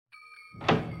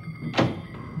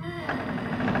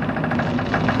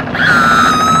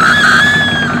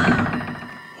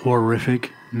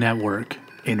Horrific Network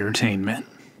Entertainment.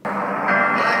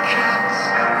 Black cats,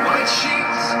 white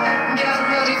sheets, get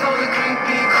ready for the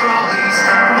creepy crawlies.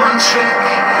 One trick,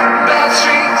 bad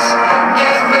streets,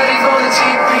 get ready for the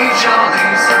TP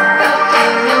jollies.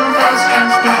 New house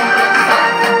transparent,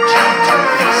 like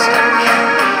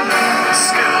the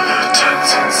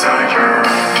skeletons inside you.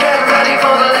 Get ready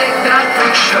for the late night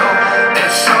freak show.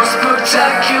 It's so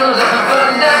spectacular,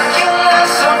 vernacular,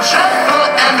 so dreadful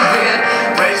and weird.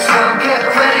 Get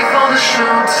ready for the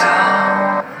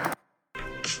showtime.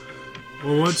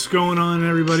 Well, what's going on,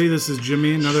 everybody? This is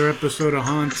Jimmy. Another episode of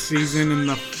Haunt Season, and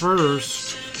the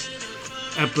first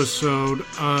episode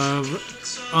of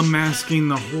Unmasking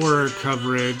the Horror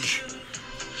coverage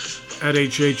at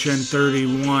HHN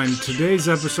 31. Today's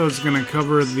episode is going to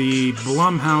cover the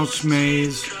Blumhouse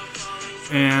maze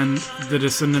and the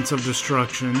Descendants of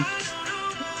Destruction.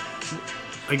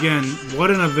 Again,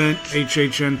 what an event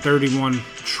HHN 31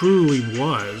 truly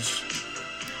was.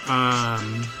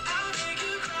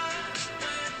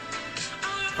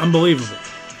 Unbelievable,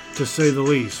 to say the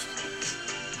least.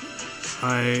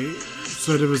 I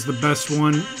said it was the best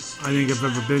one I think I've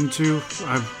ever been to.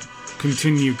 I've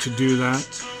continued to do that,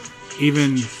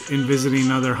 even in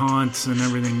visiting other haunts and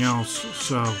everything else.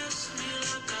 So,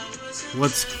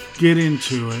 let's get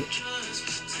into it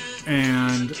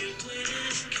and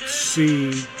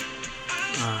see,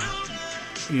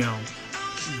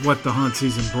 what the haunt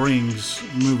season brings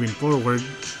moving forward.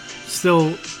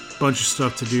 Still a bunch of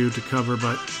stuff to do to cover,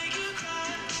 but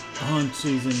haunt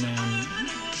season, man,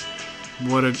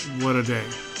 what a day,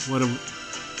 what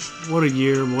a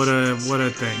year, what a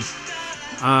thing.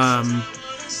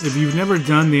 If you've never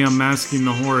done the Unmasking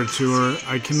the Horror tour,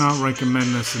 I cannot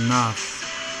recommend this enough,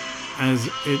 as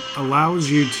it allows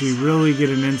you to really get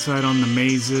an insight on the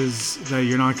mazes that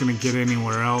you're not going to get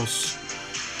anywhere else.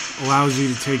 Allows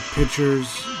you to take pictures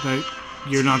that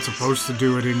you're not supposed to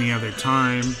do at any other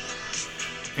time.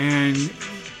 And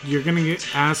you're going to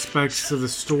get aspects to the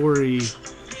story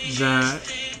that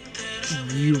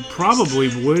you probably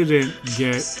wouldn't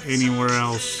get anywhere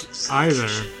else either.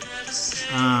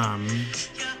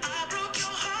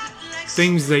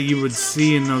 Things that you would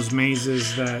see in those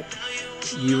mazes that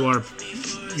you are,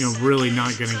 really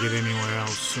not going to get anywhere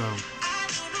else. So,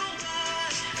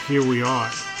 here we are.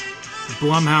 The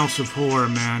Blumhouse of Horror,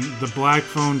 man. The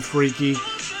Blackphone Freaky.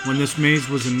 When this maze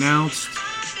was announced,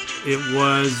 it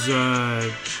was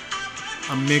a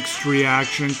mixed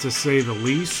reaction, to say the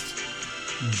least.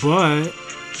 But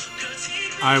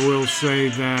I will say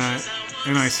that,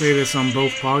 and I say this on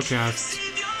both podcasts,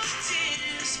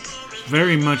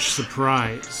 very much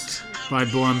surprised by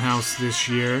Blumhouse this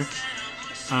year.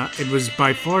 It was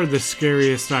by far the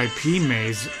scariest IP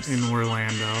maze in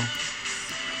Orlando.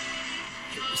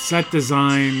 Set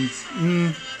design,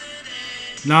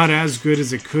 not as good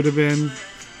as it could have been,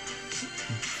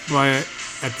 but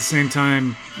at the same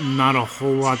time, not a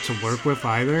whole lot to work with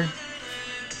either.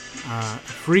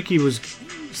 Freaky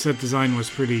set design was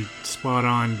pretty spot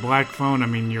on.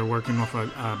 Blackphone, you're working with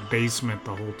a basement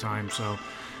the whole time, so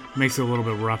it makes it a little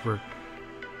bit rougher.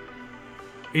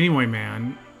 Anyway,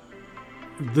 man,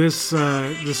 this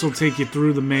will take you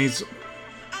through the maze,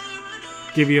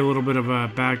 give you a little bit of a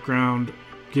background,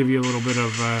 give you a little bit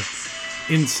of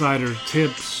insider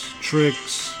tips,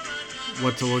 tricks,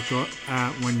 what to look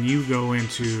at when you go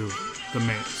into the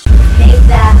maze. Make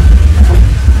that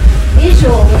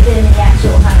visual within the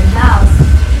actual haunted house.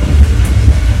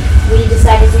 We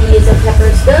decided to use a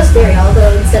Pepper's ghost area,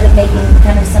 although instead of making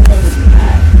kind of something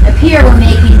appear, we're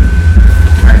making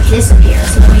her disappear.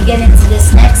 So when we get into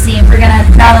this next scene, we're going to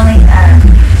not only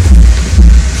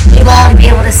you won't be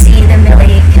able to see the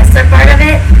Millie Kessler part of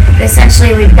it, but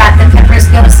essentially we've got the Pepper's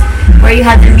ghost where you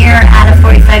have the mirror at a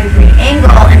 45-degree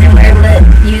angle, and then we're able to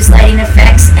use lighting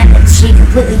effects, and then she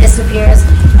completely disappears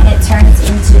and it turns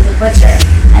into the butcher.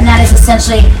 And that is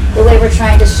essentially the way we're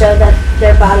trying to show that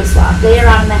they're body swap. Later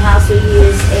on in the house we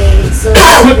use a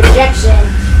silhouette projection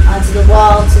onto the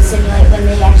wall to simulate when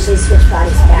they actually switch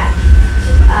bodies back.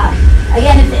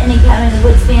 Again, if any Cabin in the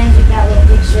Woods fans, we've got a little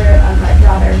picture of my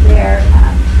daughter there.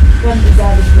 From the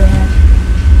garbage bin.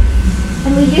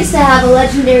 And we used to have a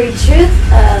legendary truth,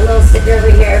 little sticker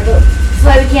over here, but that's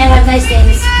why we can't have nice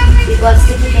things. People have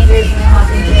sticky fingers when they're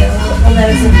walking through. We'll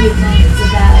notice a few things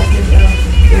of that as we go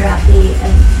throughout the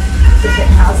different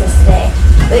houses today.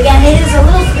 But again, it is a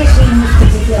little squishy in this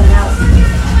particular house.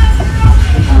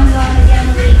 I'm going again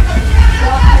when we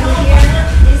walk through here.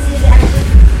 This is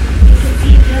actually, you can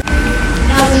see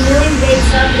now the really bakes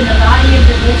up in the body of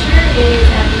the butcher is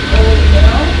at the old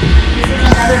mill.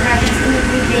 Another reference to the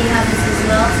movie, they have this as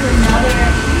well, to another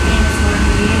famous horror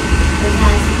movie that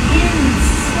has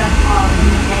insane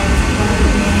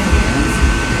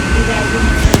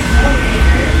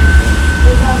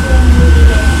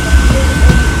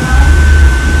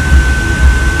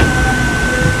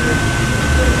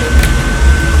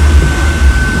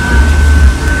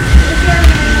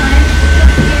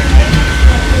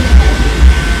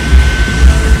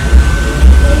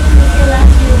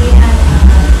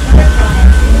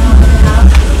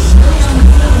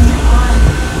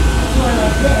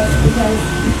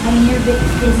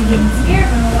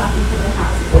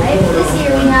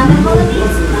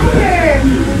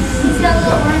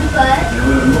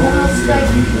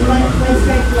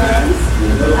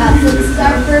So this is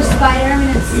our first spider. I'm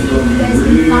going to see if you guys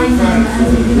can find them as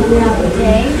we go throughout the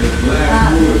day.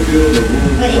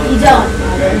 But if you don't,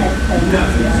 I'll go ahead and play them out,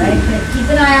 alright? But keep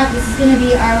an eye out. This is going to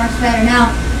be our spider.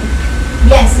 Now,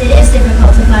 yes, it is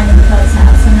difficult to find in the Cubs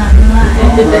house, I'm not going to lie.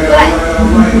 But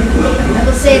I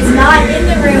will say it's not in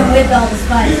the room with all the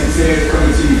spiders. There's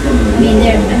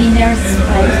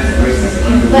spiders.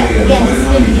 But again, this is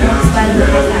going to be the only spider that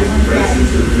has that one bed.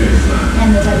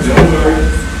 And the Cubs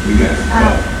house.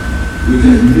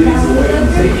 Now we'll go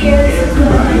through here. This is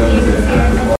one of my favorites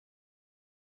here.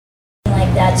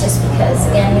 Like that, just because,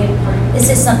 again, this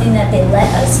is something that they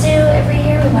let us do every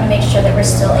year. We want to make sure that we're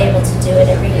still able to do it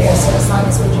every year. So as long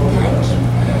as we can kind of keep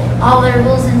all their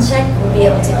rules in check, we'll be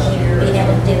able to keep being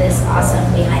able to do this awesome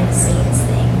behind the scenes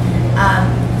thing.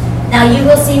 Now you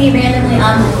will see me randomly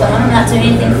on the phone. I'm not doing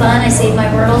anything fun. I saved my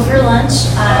Wordle for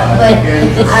lunch, but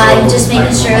I'm just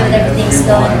making sure that everything's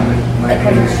going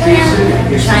according to plan.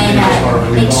 Trying to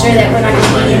make sure that we're not going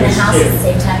to be in the house at the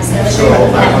same time, so that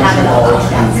we have it all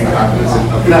planned out.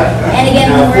 And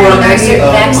again, when we're in our certain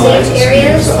backstage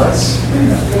areas,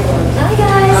 hi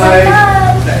guys,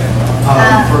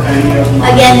 have fun.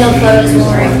 Again, no photos when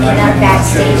we're in our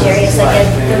backstage areas.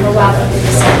 Like when we're walking through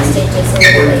the sound stages a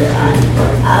little later on.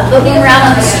 Booking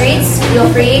around on the streets, feel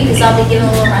free, because I'll be giving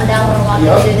a little rundown when we're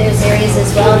walking through those areas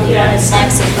as well. If you want to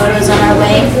snag some photos on our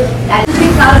way, I'm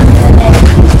pretty proud of you today.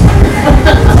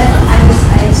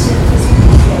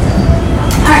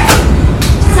 Alright,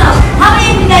 so how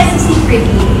many of you guys have seen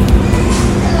Freaky?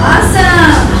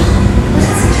 Awesome!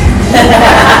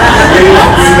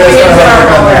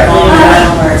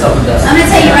 I'm going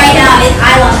to tell you right now,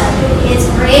 I love that movie. It's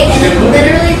great, and it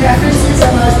literally references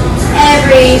almost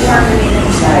every horror movie that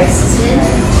has ever existed.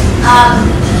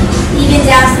 Even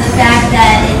down to the fact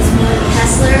that it's Millie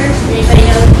Kessler. Anybody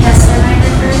know who Kessler might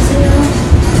refer to?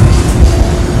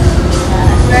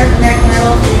 American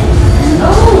Werewolf.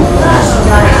 Oh, gosh.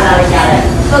 Got it.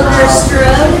 Booker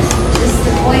Strode. This is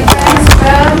the boyfriend,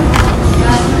 Strode.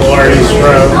 Laurie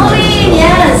Strode. Oh,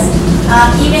 yes.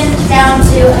 Even down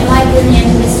to, in my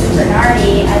opinion, Mr.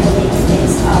 Bernardi, I believe, is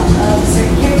based off of a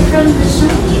certain character from The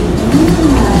Shining.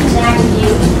 Jack, if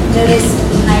you notice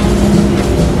behind him,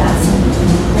 we've got some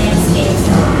landscapes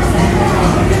and exactly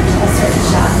like a certain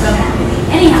shot from that movie.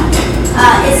 Anyhow,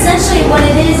 essentially what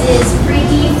it is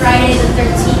Freaky Friday the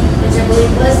 13th, which I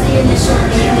believe was the initial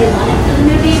name they wanted for the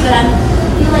movie, but I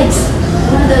feel like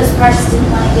one of those parts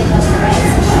didn't want to give us the rights.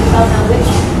 I don't know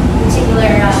which particular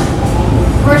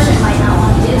portion might not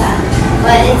want to do that.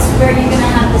 But it's where you're going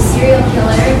to have the serial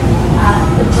killer,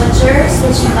 the butcher,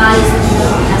 switching bodies with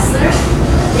Millie Kessler,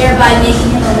 thereby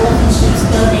making him a wolf in sheep's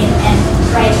clothing, and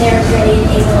right there ready and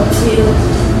able to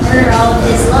murder all of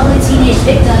his lovely teenage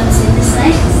victims in this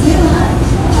night.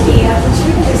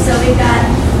 So we've got,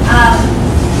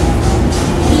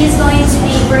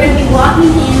 we're going to be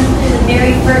walking in through the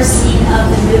very first scene of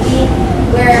the movie,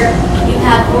 where you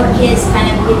have 4 kids kind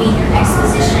of giving your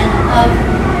exposition of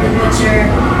the butcher,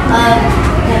 of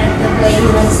kind of the way he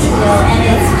likes to kill, and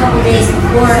it's a couple days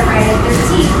before Friday the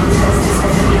 13th, because this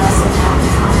whole movie also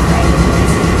happens on Friday the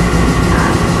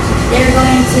 13th. They're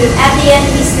going to, at the end,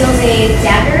 he steals a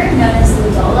dagger known as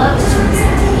Ludola, which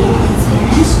means in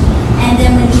Spanish, and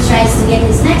then when he tries to get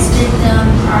his next victim,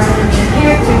 our main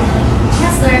character, Millie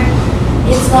Kessler,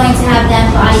 it's going to have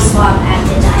them body swap at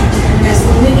midnight. And the rest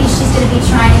of the movie, she's going to be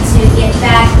trying to get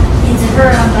back into her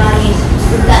own body.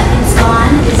 We've got Vince Vaughn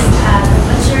as the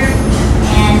butcher,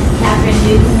 and Catherine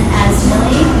Newton as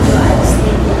Millie, who I just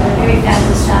think did a very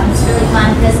fabulous job. It's really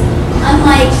fun because,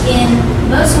 unlike in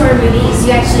most horror movies,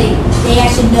 they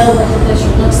actually know what the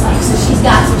butcher looks like. So she's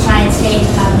got to try and stay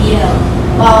incognito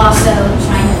while also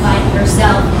trying to find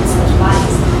herself and switch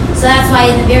bodies. So that's why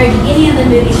in the very beginning of the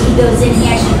movie, he goes in, he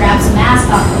actually grabs a mask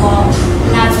off the wall, and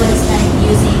that's what he's kind of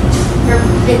using for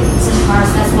bits and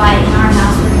parts. That's why in our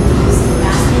house we're going to be using the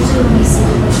mask usually when we see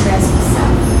the butcher as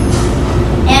himself.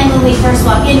 And when we first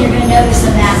walk in, you're going to notice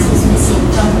the mask is missing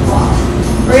from the wall.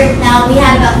 Now we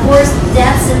had about 4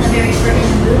 deaths in the very first in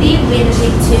the movie. We had to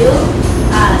pick 2.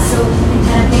 So we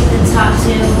kind of picked the top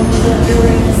 2. When we go through,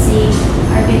 we're going to see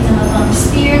our victim up on the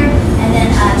spear, and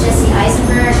then Jesse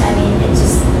Eisenberg. I mean, it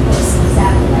just looks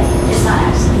exactly like it. It's not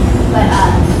actually him, but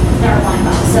they're a wine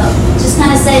bottle. So just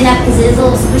kind of setting that because it is a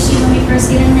little squishy when we first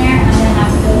get in there. I'm going to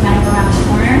have to go kind of around the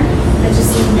corner, but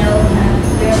just so you know kind of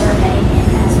where we're heading in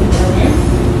as we go in.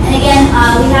 And again,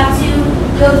 we have to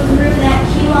go through that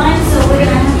queue line, so we're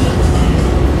going to have to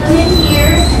come in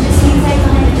here and just hang tight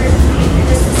behind the curtain for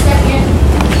just a second.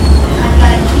 I've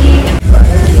got a key.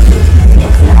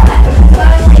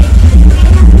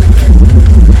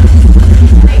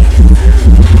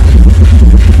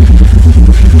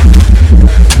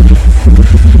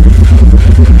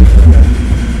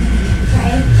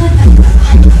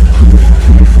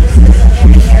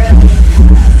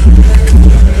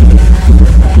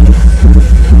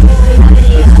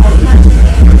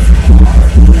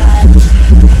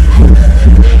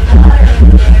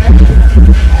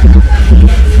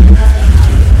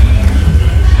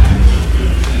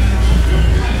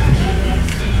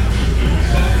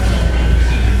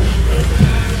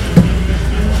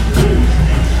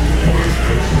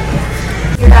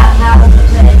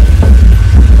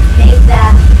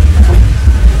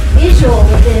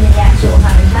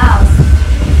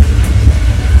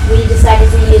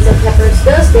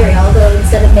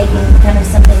 instead of making kind of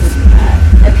something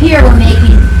appear, we're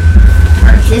making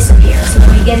her disappear. So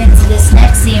when we get into this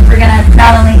next scene, we're gonna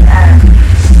not only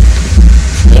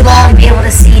you won't be able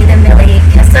to see the Millie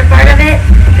Kessler part of it,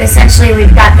 but essentially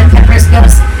we've got the Pepper's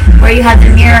Ghost where you have the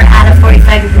mirror at a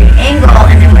 45-degree angle,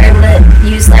 and then we're able to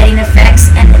use lighting effects,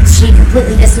 and then she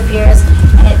completely disappears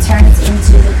and it turns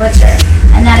into the Butcher.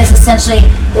 And that is essentially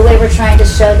the way we're trying to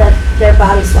show that they're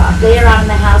body swap. Later on in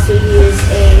the house, we use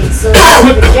a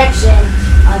silhouette projection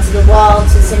onto the wall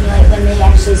to simulate when they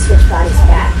actually switch bodies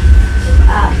back.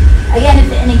 Again,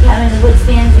 if any Cabin in the Woods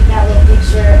fans, we've got a little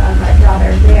picture of our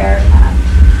daughter there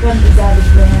from the garbage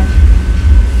bin.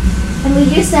 And we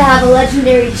used to have a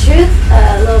legendary truth,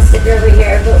 little sticker over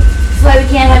here, but that's why we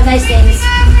can't have nice things.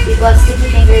 People have sticky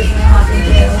fingers when they're walking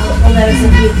through. We'll notice a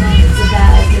few things of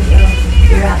that as we go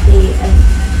throughout the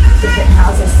different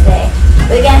houses today.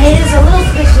 But again, it is a little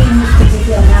squishy in this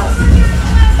particular house.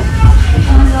 It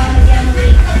comes on again,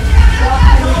 we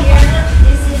walk over here.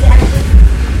 This is actually,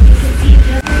 you can see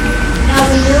just now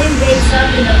when William wakes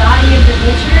up in the body of the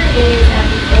Butcher is at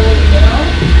the old mill.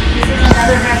 This is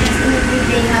another reference to the movie.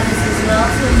 They have this as well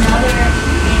to another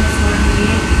famous horror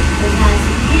movie that has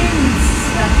pins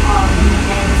stuck all in the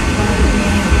heads of one of the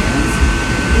main villains.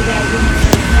 You guys wouldn't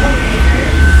know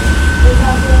later. There's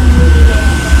also a movie that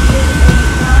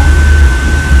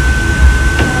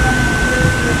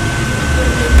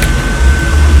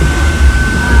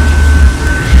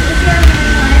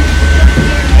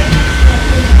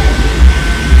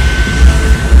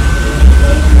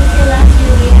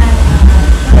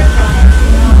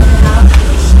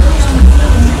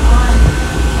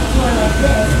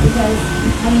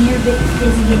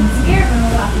busy getting scared when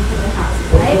we're walking through the house,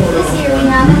 right? This year we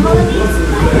have a Halloween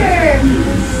spider.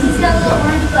 He's got a little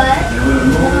orange butt,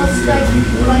 little striped,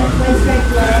 white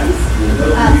striped legs.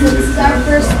 So this is our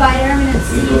first spider. I'm going to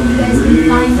see if you guys can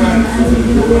find them as we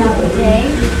go throughout the day.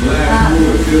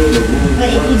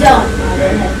 But if you don't, I'll go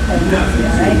ahead and put them out here,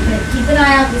 right? But keep an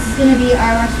eye out. This is going to be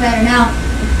our orange spider. Now,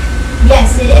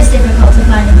 yes, it is difficult to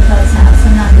find in the Cubs house,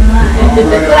 I'm not going to lie.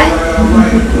 But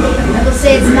I will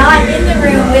say it's not in the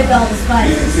room with all the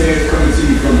spiders. There's spiders.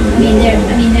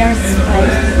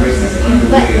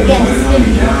 But again, it's going to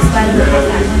be the spider that has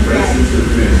that one bite.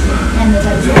 And the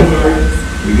Dutch bugs.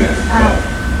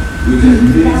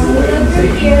 Now we'll look up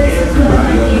through here. This is one of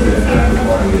my favorites here.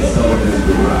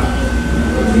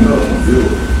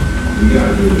 We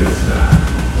gotta do this style.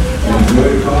 Enjoy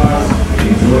the cars,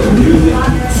 enjoy the music.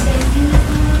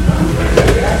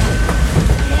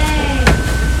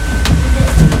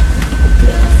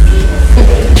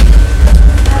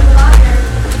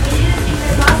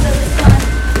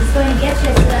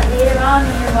 When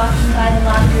you're walking by the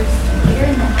lockers here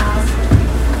in the house,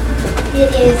 it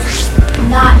is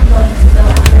not going to go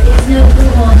under. There's no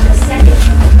Google in the second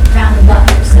round of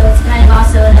lockers, so it's kind of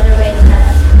also another way to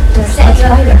kind of set you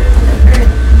up for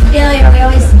failure. We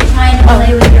always trying to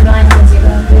play with your mind as you're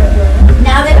going through.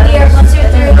 Now that once you're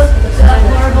through the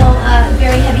horrible,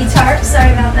 very heavy tarp,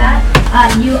 sorry about that,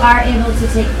 you are able to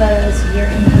take photos here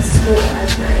in the school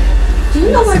as well. Do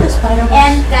you know where the spider was?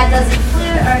 And that does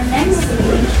include our next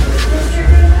scene.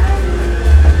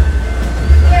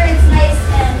 Where it's nice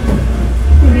and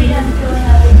freedom going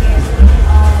over here, so we can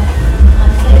all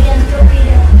get again for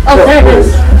freedom. Oh, there it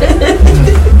is.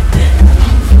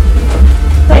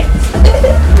 Thanks.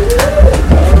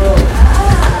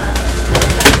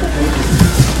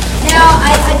 Now,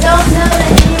 I don't know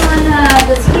that anyone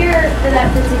was here for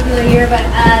that particular year, but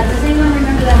does anyone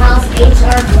remember the house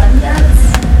H.R. Blumhouse?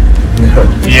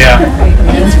 Yeah.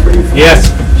 Anyone?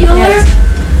 Yes. Bueller?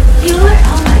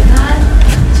 Oh my god.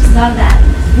 Just love that.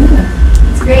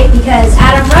 It's great because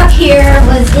Adam Ruck here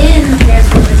was in Ferris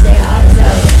Bueller's Day Off. So,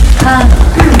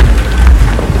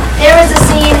 there was a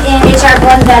scene in H.R.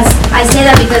 Blumhouse. I say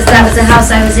that because that was the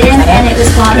house I was in, and it was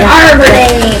called Arbor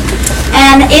Day.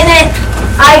 And in it,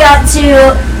 I got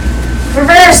to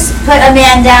reverse put a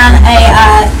man down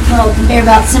a little conveyor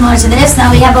belt similar to this.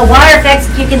 Now we have a water effect.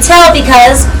 You can tell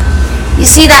because you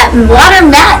see that water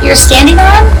mat you're standing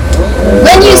on?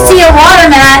 When you see a water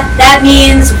mat, that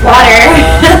means water.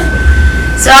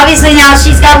 So obviously now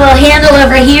she's got a little handle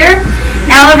over here.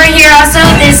 Now over here also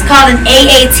is called an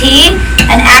AAT,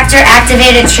 an actor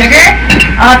activated trigger.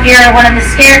 Up here, one of the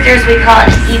characters, we call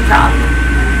it an EEPROM.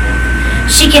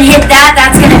 She can hit that,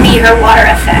 that's going to be her water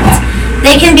effect.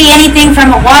 They can be anything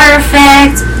from a water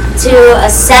effect to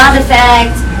a sound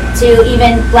effect to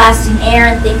even blasting air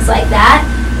and things like that.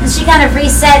 And she kind of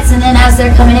resets, and then as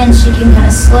they're coming in, she can kind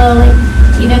of slowly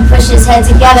even push his head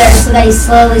together so that he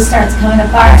slowly starts coming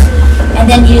apart. And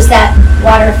then use that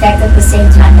water effect at the same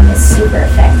time, and it's super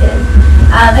effective.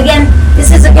 Again,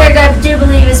 this is a character I do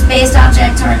believe is based on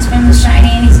Jack Torrance from The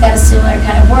Shining. He's got a similar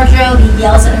kind of wardrobe. He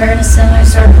yells at her in a similar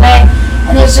sort of way.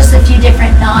 And there's just a few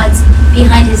different nods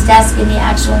behind his desk in the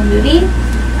actual movie.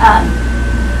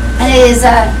 And it is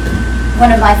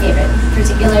one of my favorite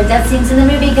particular death scenes in the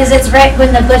movie because it's right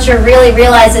when the butcher really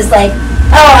realizes, like,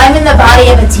 oh, I'm in the body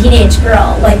of a teenage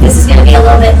girl. Like, this is going to be a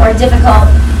little bit more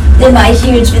difficult than my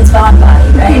huge Vince Vaughn body,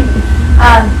 right?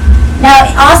 Now,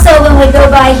 also, when we go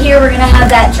by here, we're going to have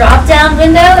that drop-down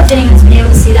window. If anyone's been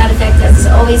able to see that effect, that's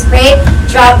always great.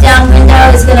 Drop-down window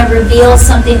is going to reveal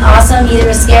something awesome, either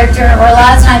a character, or a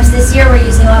lot of times this year we're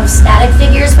using a lot of static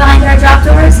figures behind our drop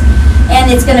doors,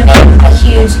 and it's going to make a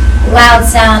huge, loud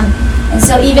sound. And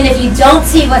so even if you don't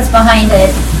see what's behind it,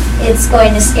 it's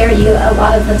going to scare you a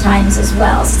lot of the times as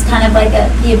well. So it's kind of like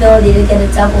the ability to get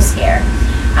a double scare.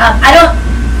 I don't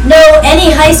know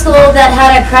any high school that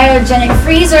had a cryogenic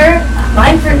freezer.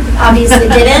 Mine obviously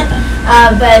didn't,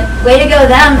 but way to go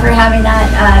them for having that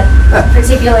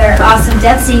particular awesome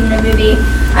death scene in a movie.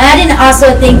 And I didn't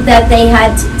also think that they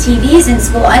had TVs in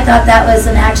school. I thought that was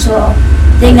an actual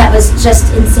thing that was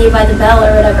just in Saved by the Bell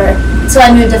or whatever. So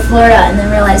I moved to Florida and then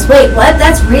realized, wait, what?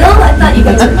 That's real? I thought you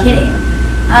guys were kidding.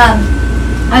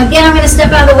 Again, I'm going to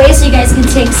step out of the way so you guys can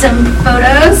take some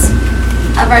photos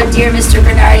of our dear Mr.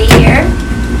 Bernardi here.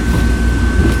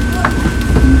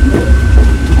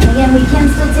 And again, we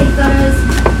can still take photos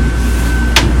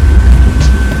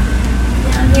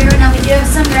down here. Now, we do have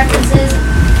some references.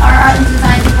 Our art and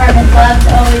design department loves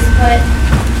to always put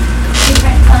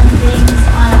different fun things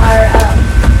on our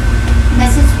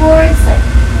message boards. Like,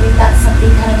 we've got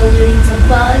something kind of alluding to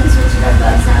bugs, which is our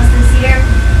bugs house this year.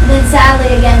 And then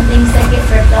sadly, again, things that get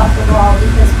ripped off the wall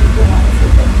because people want to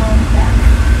take them home with them.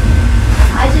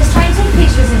 I just try to take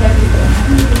pictures of everything.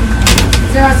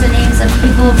 These are also names of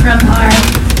people from our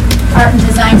art and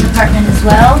design department as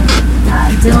well.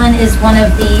 Dylan is one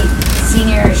of the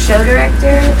senior senior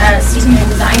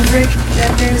design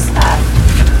directors.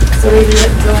 So we do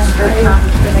Dylan for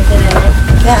the good at it.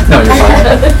 Yeah. No, you're fine.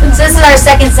 So this is our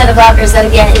second set of lockers that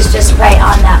again is just right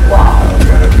on that wall.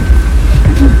 Okay.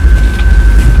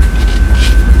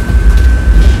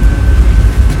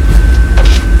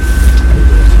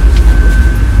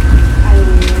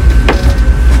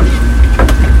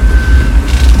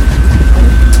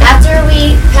 After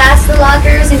we pass the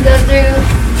lockers and go through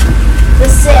the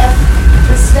sift,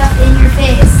 the stuff in your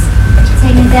face,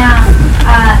 taken down,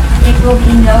 it will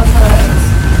be no photos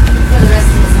for the rest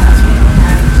of this house. We don't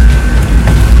have.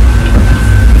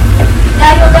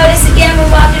 Now you'll notice again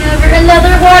we're walking over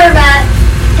another water mat,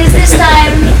 because this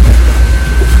time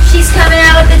she's coming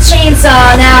out with the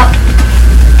chainsaw. Now,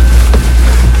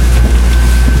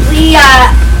 we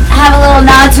have a little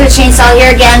nod to a chainsaw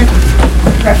here again,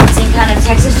 referencing kind of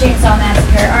Texas Chainsaw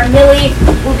Massacre. Our Millie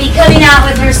will be coming out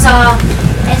with her saw,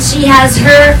 and she has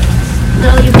her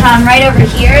little Yukon right over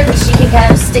here that she can kind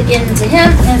of stick into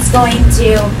him, and it's going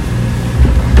to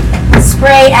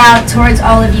spray out towards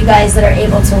all of you guys that are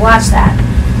able to watch that.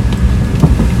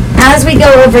 As we go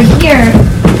over here,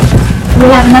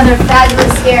 we have another fabulous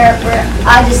scare where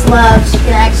I just love, she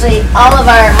can actually, all of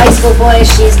our high school boys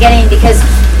she's getting, because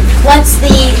once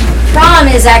the prom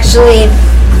is actually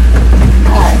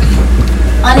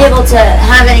unable to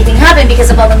have anything happen because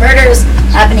of all the murders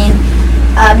happening,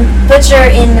 Butcher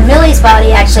in the Millie's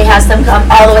body actually has them come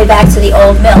all the way back to the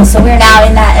old mill. So we're now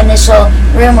in that initial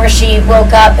room where she woke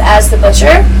up as the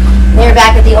Butcher. They're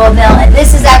back at the old mill, and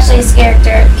this is actually his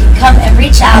character can come and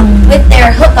reach out with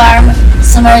their hook arm,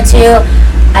 similar to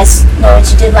I Know What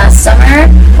You Did Last Summer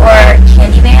or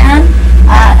Candyman,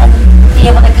 and be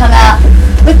able to come out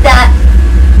with that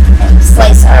and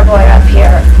slice our boy up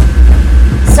here.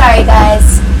 Sorry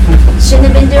guys,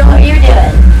 shouldn't have been doing what you're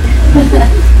doing.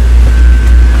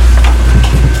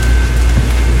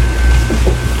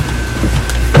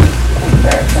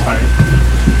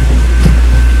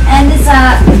 And it's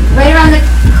right around the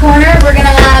corner, we're going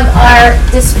to have our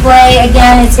display.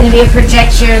 Again, it's going to be a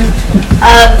projection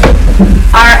of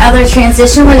our other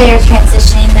transition where they are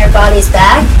transitioning their bodies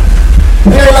back.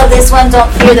 Really love this one, Don't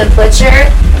Fear the Butcher.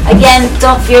 Again,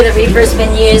 Don't Fear the Reaper's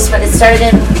been used, but it started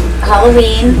in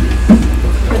Halloween,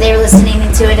 where they were listening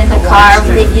to it in the car.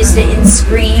 They've used it in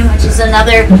Scream, which is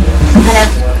another kind of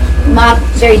mock,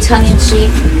 very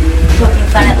tongue-in-cheek, poking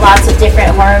fun at lots of different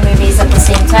horror movies at the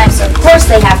same time. So of course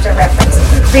they have to reference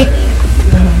Freaky,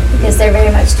 because they're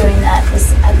very much doing that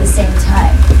at the same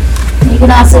time. You can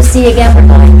also see again we're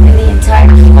going through the entire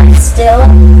keyline still.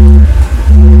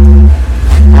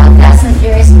 Fast and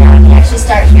Furious now we can actually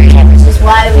start hearing it, which is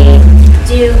why we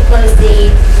do close the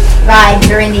ride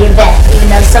during the event. Even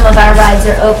though some of our rides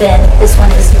are open, this one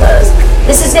is closed.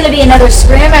 This is going to be another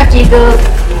scrim after you go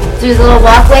through the little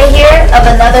walkway here of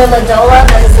another Ladola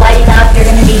that is lighting up. You're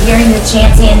going to be hearing the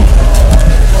chanting.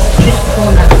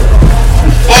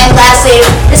 And lastly,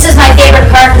 this is my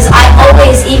favorite part because I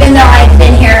always, even though I've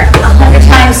been here 100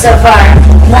 times so far,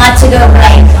 want to go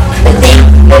right. But thank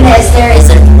goodness there is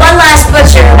one last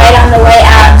butcher right on the way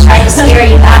out trying to scare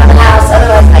you out of the house.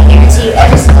 Otherwise, I guarantee you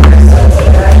every single person will take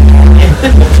it right.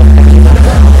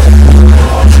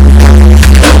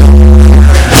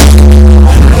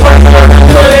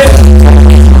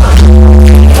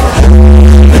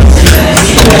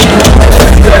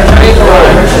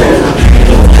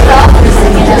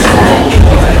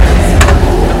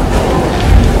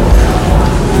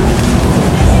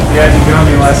 Yeah, you got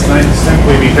me last night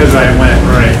simply because I went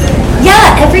right.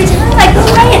 Yeah, every time I go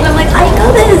right, I'm like, I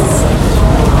know this.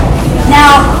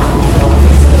 Now,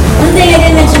 one thing I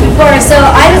didn't mention before, so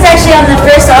I was actually on the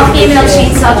first all-female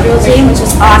chainsaw drill team, which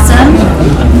was awesome.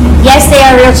 Yes, they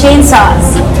are real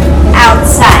chainsaws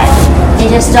outside. They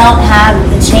just don't have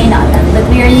the chain on them. But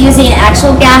we are using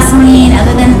actual gasoline.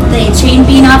 Other than the chain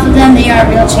being off of them, they are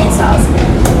real chainsaws.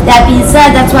 That being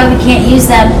said, that's why we can't use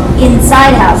them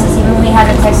inside houses. Even when we had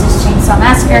a Texas Chainsaw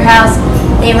Massacre house,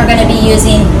 they were going to be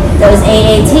using those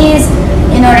AATs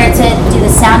in order to do the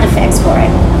sound effects for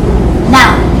it.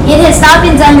 Now, it has not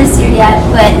been done this year yet,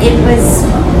 but it was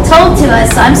told to us,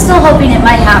 so I'm still hoping it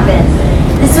might happen.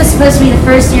 This was supposed to be the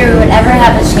first year we would ever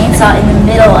have a chainsaw in the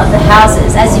middle of the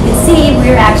houses. As you can see,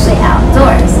 we were actually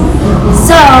outdoors.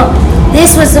 So,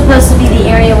 this was supposed to be the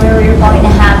area where we were going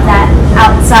to have that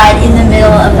outside in the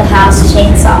middle of the house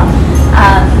chainsaw.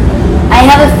 I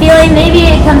have a feeling maybe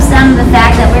it comes down to the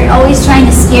fact that we're always trying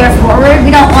to scare forward. We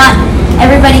don't want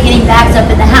everybody getting backed up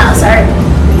in the house. Our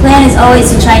plan is always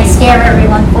to try and scare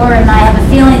everyone forward, and I have a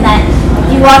feeling that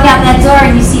if you walk out that door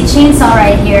and you see a chainsaw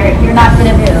right here, you're not going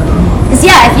to move. Because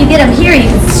yeah, if you get them here,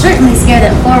 you can certainly scare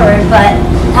them forward, but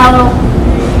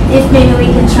if maybe we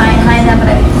can try and hide them,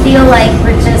 but I feel like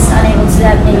we're just unable to do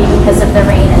that maybe because of the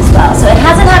rain as well. So it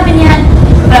hasn't happened yet,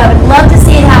 but I would love to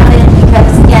see it happen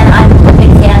because again, I'm a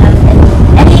big fan of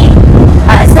any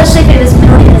especially if it was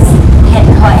millions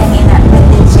hanging that with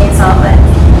the chainsaw, but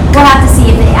we'll have to see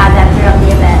if they add that throughout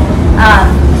the event.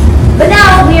 But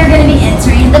now we are going to be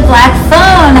entering the Black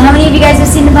Phone. How many of you guys have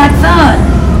seen the Black Phone?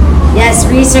 Yes,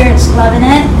 research, loving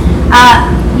it.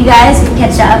 You guys can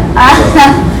catch up.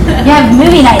 You have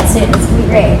movie night soon. It's going to be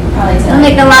great. It'll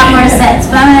make a lot more sense,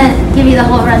 but I'm going to give you the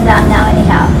whole rundown now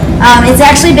anyhow. It's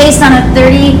actually based on a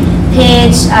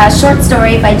 30-page short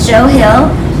story by Joe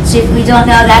Hill. So if we don't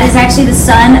know, that is actually the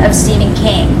son of Stephen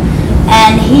King.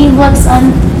 And he looks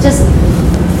just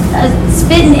a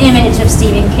spitting image of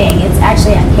Stephen King. It's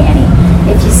actually uncanny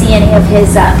if you see any of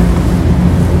his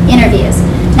interviews.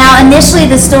 Now, initially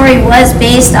the story was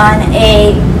based on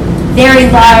a very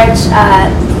large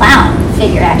clown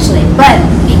figure, actually. But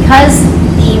because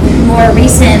the more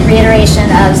recent reiteration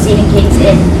of Stephen King's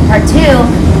It Part 2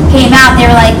 came out, they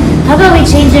were like, how about we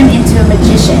change him into a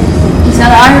magician? So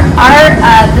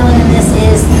our villain in this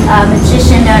is a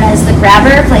magician known as the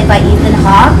Grabber, played by Ethan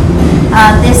Hawke.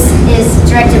 This is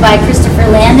directed by Christopher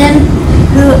Landon,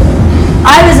 who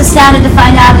I was astounded to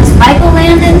find out is Michael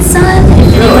Landon's son.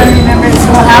 If anyone remembers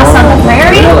Little House on the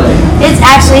Prairie, it's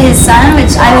actually his son,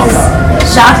 which I was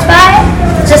shocked by,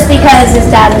 just because his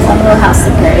dad was on Little House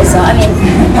on the Prairie. So I mean,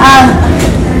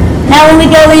 now when we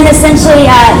go in, essentially,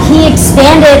 he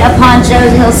expanded upon Joe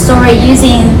Hill's story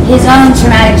using his own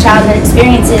traumatic childhood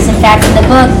experiences. In fact, in the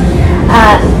book,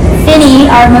 Finney,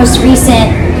 our most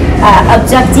recent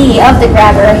abductee of the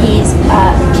Grabber, he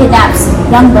kidnaps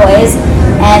young boys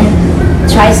and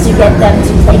tries to get them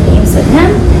to play games with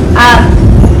him,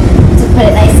 to put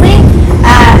it nicely.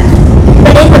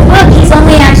 But in the book, we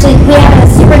have a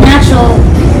supernatural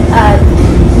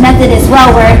method as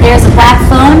well, where there's a black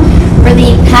phone where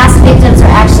the past victims are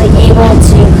actually able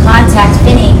to contact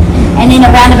Finney, and in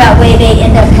a roundabout way, they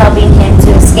end up helping him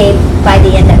to escape by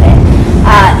the end of it.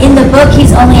 In the book,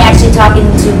 he's only actually talking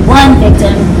to one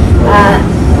victim,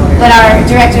 but our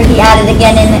director, he added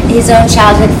again in his own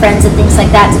childhood friends and things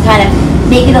like that to kind of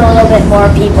make it a little bit more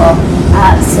people.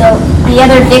 So the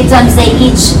other victims, they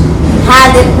each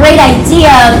had a great idea,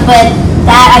 but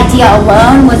that idea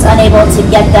alone was unable to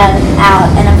get them out,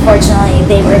 and unfortunately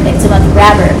they were a victim of the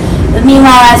Grabber. But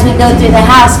meanwhile, as we go through the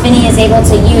house, Finney is able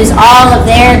to use all of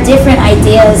their different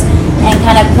ideas and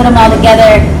kind of put them all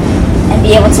together and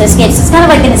be able to escape. So it's kind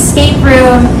of like an escape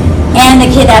room and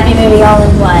the kidnapping movie all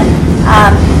in one.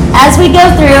 As we go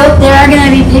through, there are going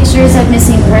to be pictures of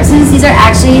missing persons. These are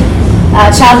actually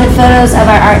childhood photos of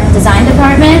our art and design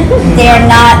department. They are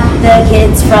not the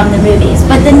kids from the movies,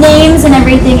 but the names and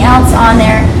everything else on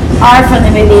there are from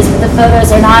the movies, but the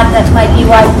photos are not. That might be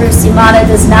why Bruce Yamada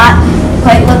does not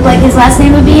quite look like his last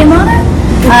name would be Yamada.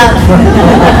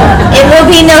 It will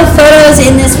be no photos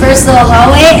in this first little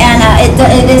hallway, and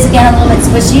it is again a little bit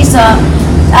squishy, so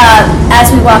as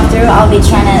we walk through, I'll be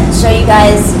trying to show you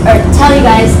guys, or tell you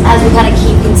guys, as we kind of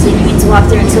keep continuing to walk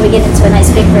through until we get into a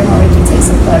nice big room where we can take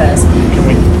some photos. Can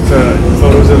we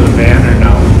photos of the van or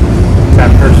no? That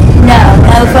person?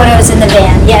 No photos in the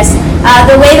van, yes.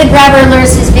 The way the grabber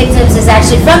lures his victims is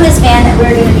actually from this van that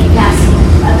we're going to be passing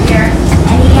up here,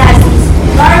 and he has these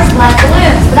large black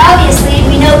balloons, but obviously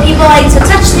we know people like to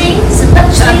touch things and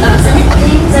hit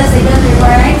things as they go through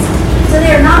rides. So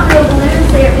they are not real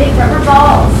balloons, they are big rubber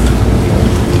balls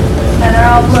that are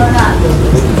all blown up.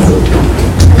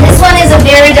 This one is a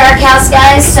very dark house,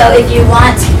 guys, so if you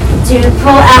want to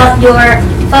pull out your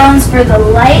phones for the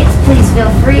light, please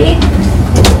feel free,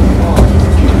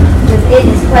 because it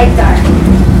is quite dark.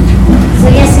 So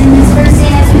yes, in this first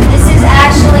scene, this is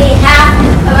actually half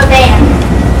of a van.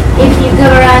 If you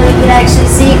come around, you can actually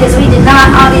see, because we did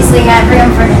not obviously have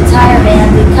room for an entire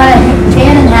van. We cut a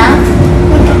van in half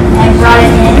and brought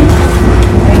it in.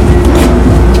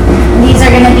 And these are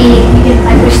going to be,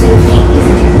 I wish they would paint these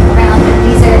around, but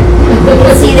these are, you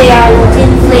can see they are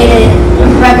inflated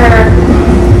rubber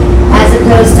as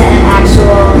opposed to an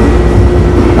actual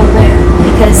balloon.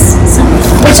 Because,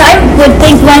 which I would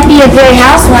think might be a very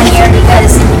house one here,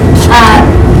 because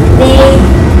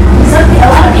a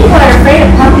lot of people are afraid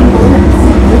of popping balloons.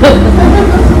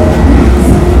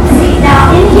 See,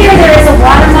 now in here there is a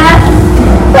water mat,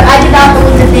 but I do not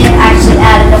believe that they have actually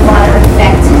added a water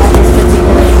effect to this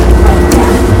particular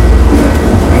mat.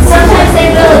 And sometimes they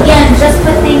will, again, just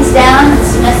put things down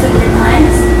to mess with your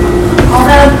minds.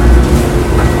 Although,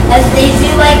 as they do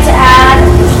like to add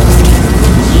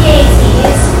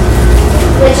GATs,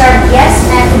 which are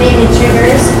guest-activated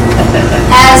triggers,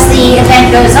 as the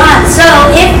event goes on. So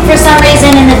if for some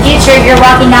reason in the future you're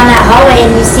walking down that hallway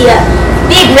and you see a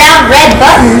big round red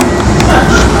button,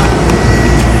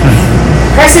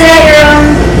 press it at your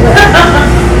own.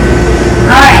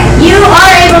 Alright, you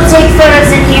are able to take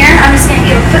photos in here. I'm just going to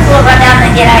give a quick little rundown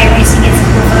and then get out of your way so you can get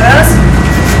some cool photos.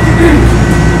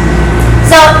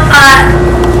 So,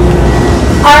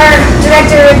 our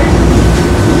director,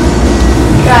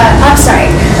 I'm sorry.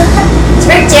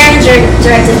 Rick Derringer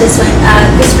directed this one.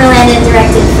 Christopher Landon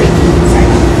directed Freaky.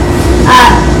 Sorry.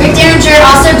 Rick Derringer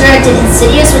also directed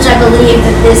Insidious, which I believe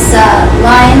that this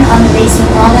line on the basement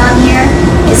wall down here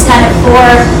is kind of for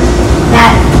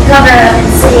that cover of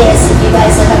Insidious, if you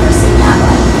guys have ever seen that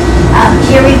one.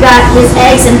 Here we've got his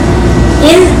eggs, and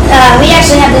we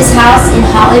actually have this house in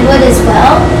Hollywood as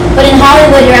well, but in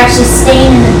Hollywood you're actually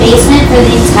staying in the basement for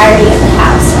the entirety of the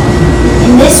house.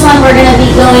 In this one, we're going to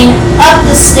be going up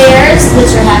the stairs,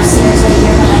 which are half stairs right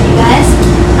here behind you guys,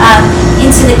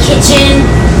 into the kitchen,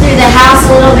 through the house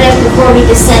a little bit before we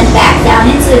descend back down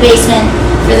into the basement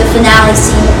for the finale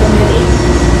scene of the movie.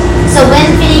 So when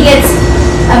Finny gets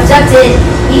abducted,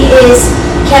 he is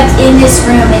kept in this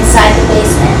room inside the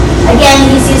basement. Again,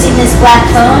 he's using this black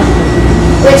phone,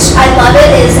 which I love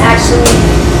it, is actually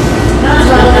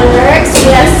totally works. We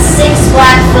have 6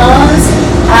 black phones.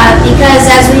 Because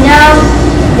as we know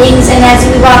things, and as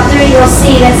we walk through, you'll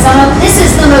see that this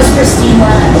is the most pristine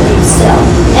one, I believe, still.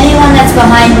 Anyone that's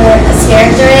behind where this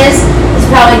character is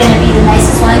probably going to be the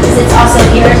nicest one, because it's also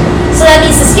here. So that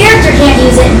means this character can't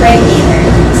use it and break it either.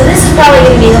 So this is probably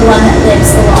going to be the one that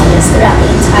lives the longest throughout the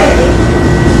entirety.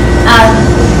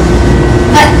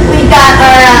 But we've got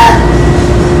our,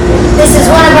 this is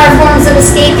one of our forms of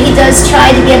escape. He does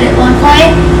try to get it at one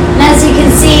point. And as you can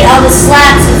see, all the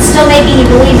slats, it's still making you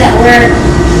believe that we're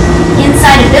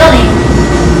inside a building.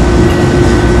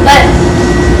 But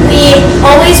we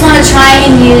always want to try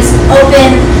and use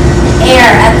open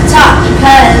air at the top,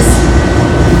 because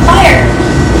fire,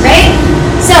 right?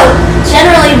 So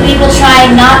generally we will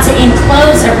try not to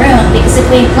enclose a room, because if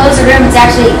we enclose a room, it's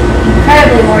actually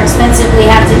incredibly more expensive. We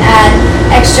have to add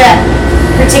extra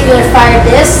particular fire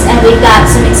discs, and we've got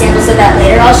some examples of that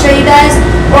later I'll show you guys,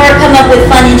 or come up with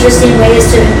fun, interesting ways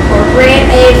to incorporate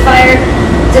a fire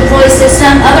deploy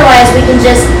system. Otherwise, we can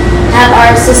just have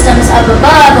our systems up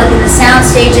above, like in the sound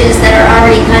stages that are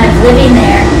already kind of living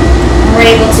there, and we're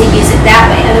able to use it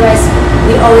that way. Otherwise,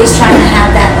 we always try to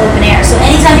have that open air. So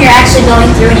anytime you're actually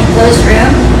going through an enclosed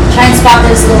room, try and spot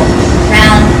those little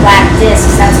round black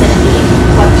discs. That's going to be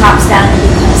what pops down and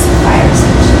becomes the fire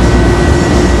extinguisher.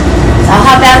 So I'll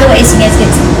hop out of the way so you guys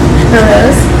get some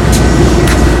photos.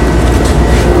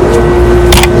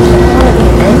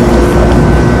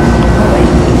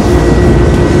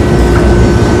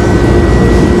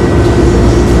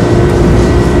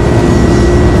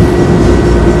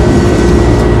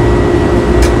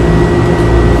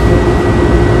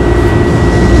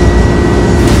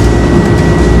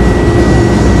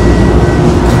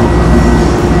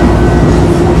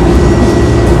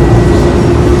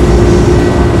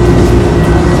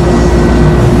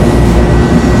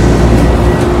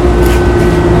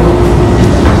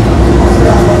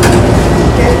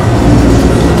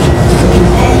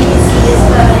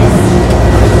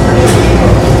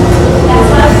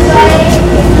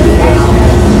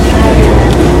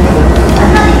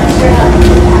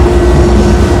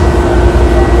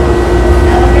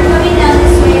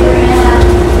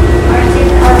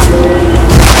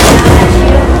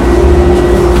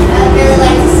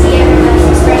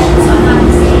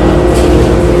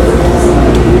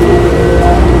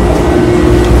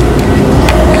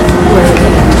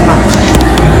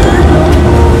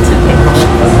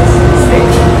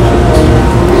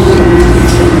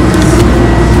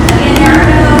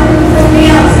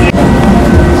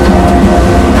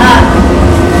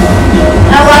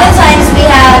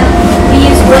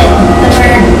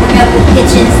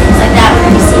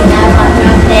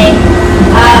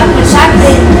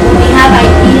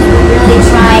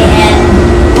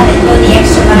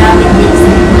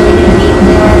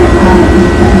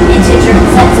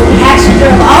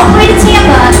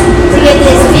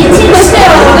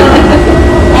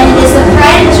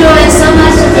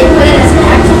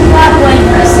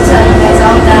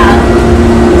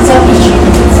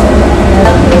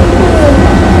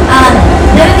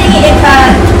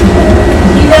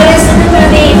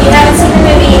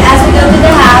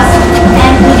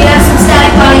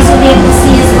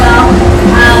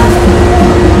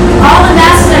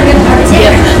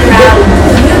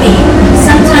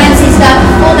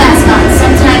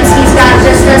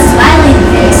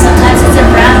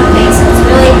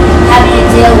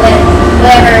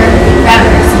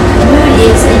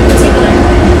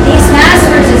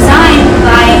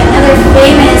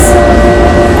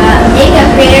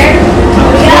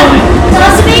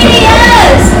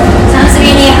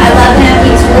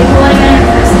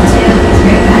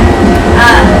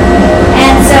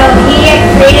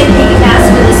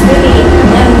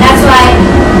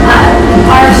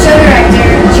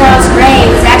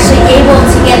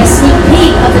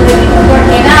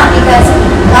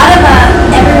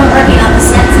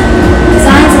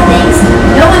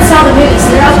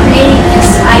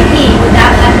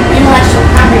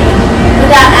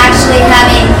 actually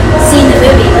having seen the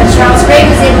movie. But Charles Gray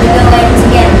was able to go in to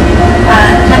get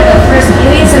kind of a first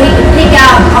viewing, so he could pick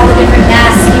out all the different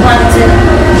masks he wanted to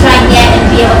try and get and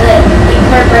be able to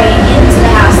incorporate into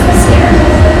the house and the scare.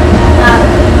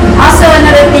 Also,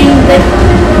 another thing with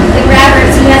the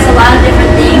Grabbers, he has a lot of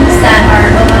different things that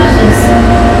are homages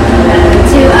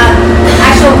to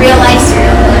actual real life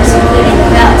serial killers, including the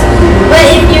belt. But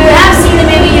if you have seen the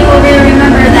movie, you will really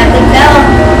remember that the bell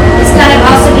is kind of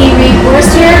also being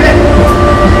reinforced here. But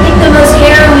I think the most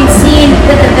harrowing scene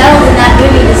with the bell in that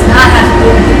movie does not have to do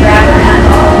with the Grabber at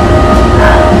all.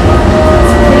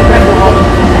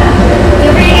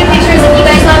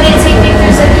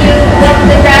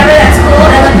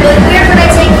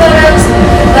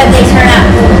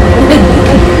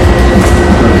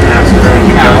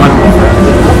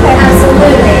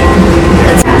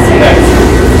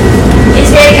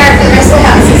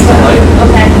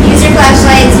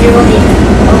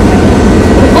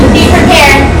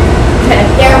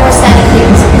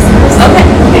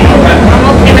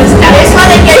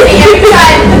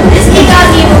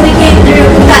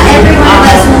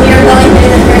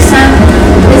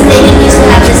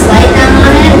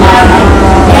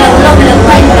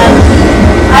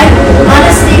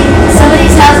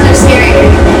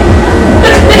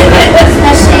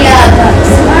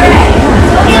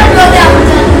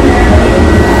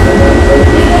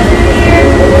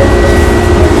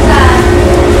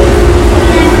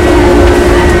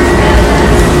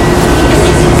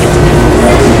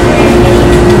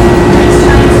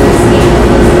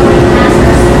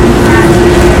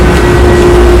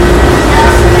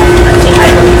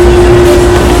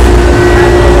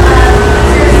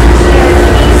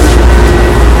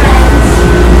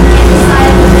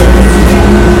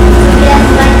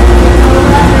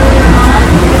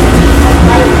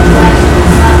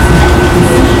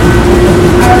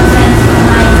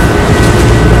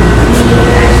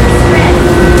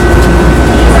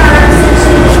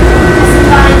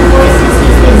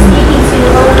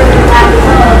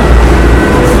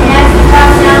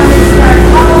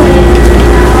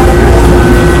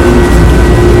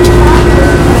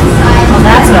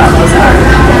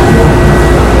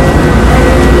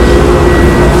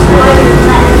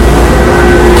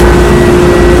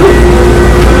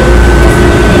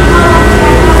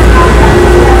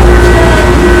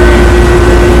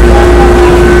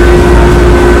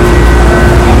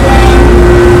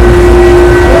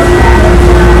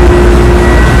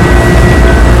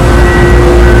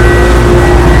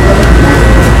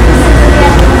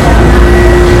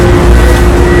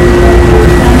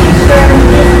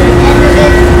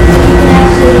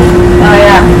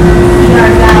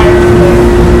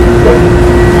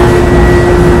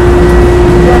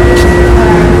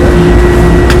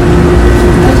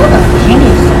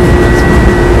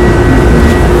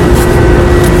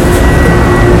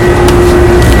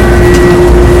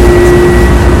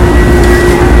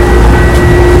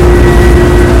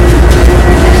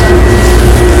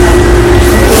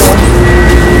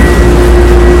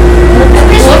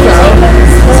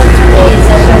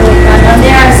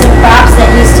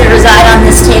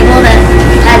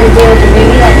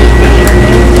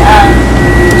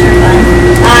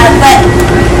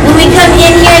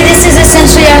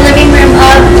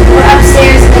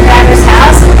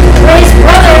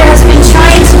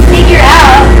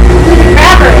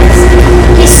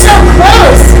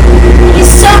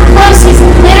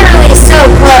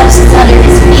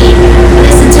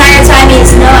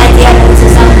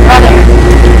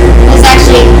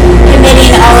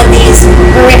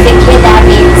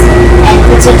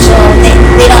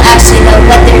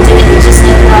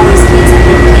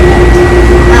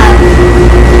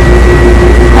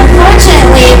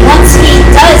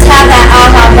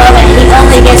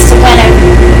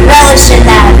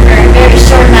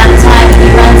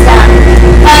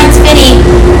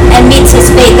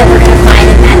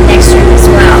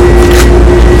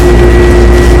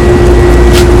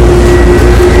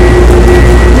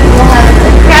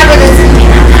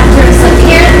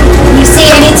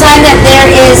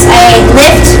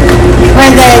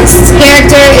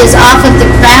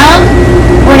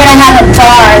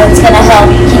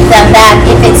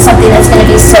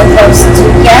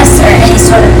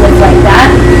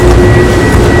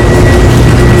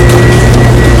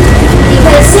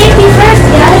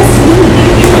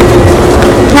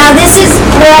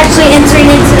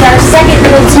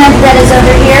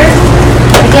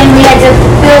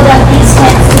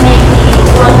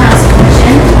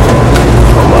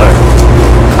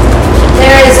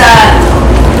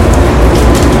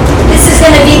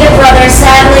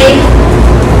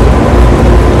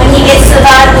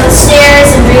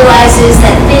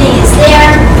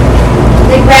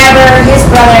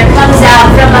 brother comes out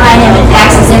from behind him and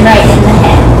axes him right in the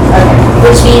head.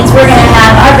 Which means we're going to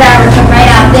have our driver come right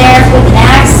out there with an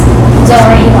axe. Don't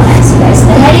worry, he won't axe you guys in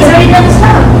the head. He's already done his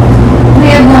job. We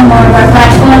have one more of our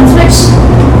platforms, which,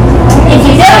 if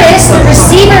you notice, the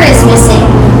receiver is missing.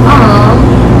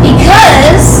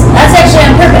 Because, that's actually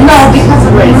on purpose. No, because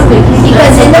of the movie.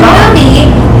 Because in the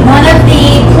movie, one of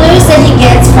the clues that he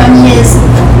gets from his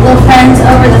little friends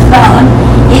over the phone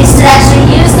is to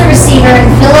actually use the receiver and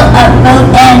fill up both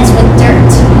ends with dirt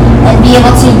and be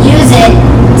able to use it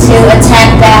to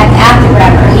attack back at the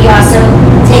grabber. He also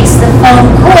takes the phone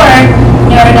cord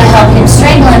in order to help him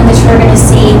strangle him, which we're going to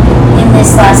see in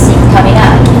this last scene coming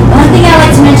up. One thing I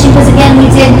like to mention, because again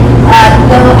we did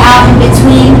go out in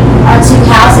between our two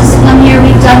houses to come here.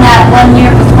 We've done that one year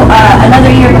before,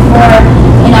 another year before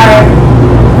in our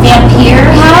vampire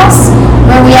house,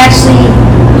 where we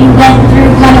went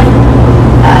through kind of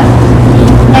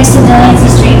next to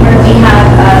Delancey Street, where we have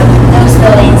those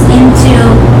buildings, into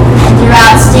and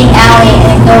throughout Sting Alley,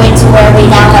 and go into where we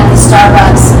now have the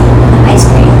Starbucks, ice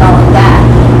cream, and all of that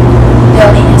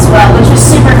building as well, which was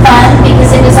super fun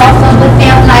because it was all filled with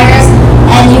vampires,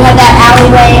 and you had that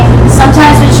alleyway.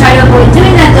 Sometimes we try to avoid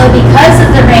doing that though because of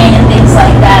the rain and things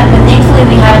like that, but thankfully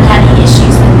we haven't had any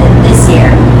issues with it this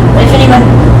year. But if anyone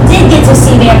did get to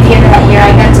see Vampire that year,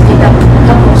 I got to pick up a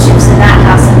couple of shifts in that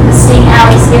house, and the Sting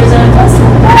Alley scare zone was the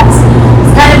best.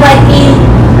 It's kind of like the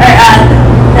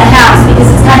house, because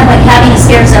it's kind of like having a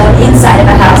scare zone inside of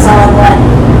a house all in one.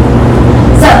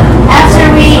 So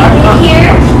after we get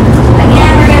here,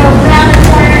 again we're going to go around the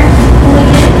corner and we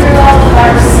get through all of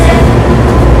our sip.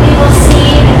 We will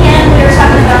see, again, we were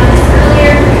talking about this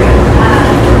earlier.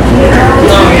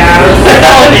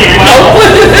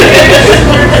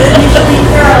 Usually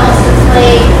girls to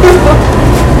play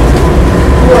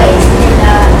boys in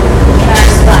our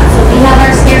spot. So we have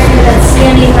our character that's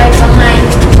standing right behind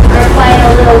our final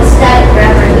little static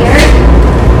grabber here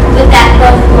with that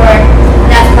phone cord.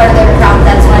 That's part of their prop.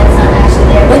 That's why it's not actually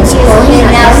there. But he's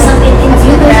looking now something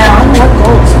into the ground. What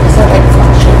goals? Is that like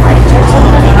flashing lights or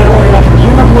something?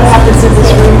 What happens in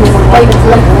this room with like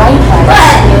light?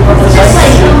 But just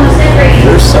like almost every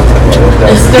There's something there.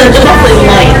 There's definitely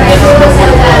light.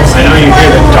 I know you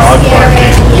hear the dog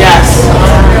barking. Yes.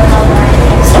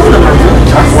 Some of them are really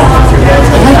tough walking through that.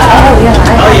 Oh yeah.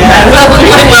 Oh yeah.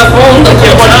 Like my phone, like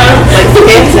it went on, like the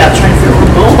game's out trying to figure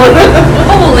out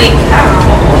holy cow.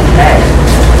 Okay.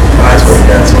 Eyes going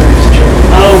down, so he's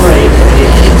chilling. Oh right.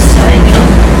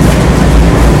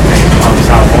 Pops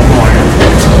out one more.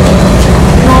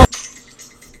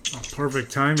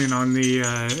 Perfect timing on the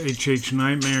HH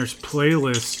Nightmares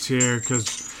playlist here, because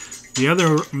the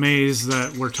other maze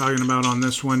that we're talking about on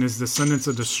this one is Descendants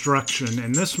of Destruction,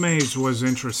 and this maze was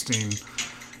interesting.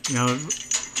 You know,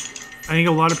 I think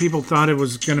a lot of people thought it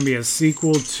was going to be a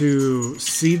sequel to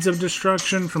Seeds of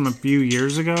Destruction from a few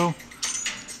years ago.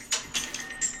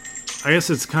 I guess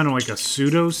it's kind of like a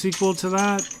pseudo-sequel to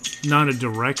that, not a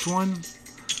direct one,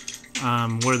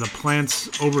 where the plants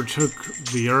overtook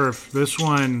the earth. This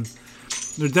one,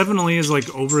 there definitely is like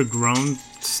overgrown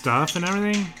stuff and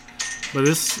everything, but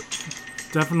this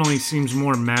definitely seems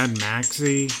more Mad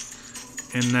Maxy,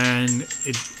 and then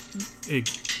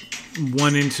it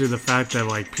went into the fact that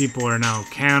like people are now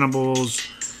cannibals,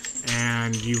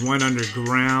 and you went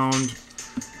underground.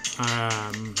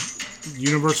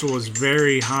 Universal was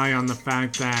very high on the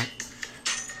fact that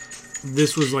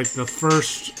this was like the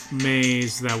first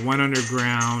maze that went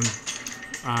underground.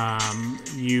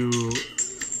 You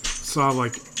saw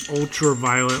like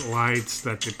ultraviolet lights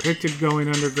that depicted going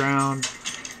underground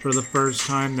for the first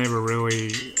time. They were really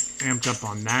amped up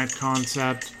on that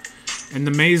concept. And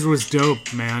the maze was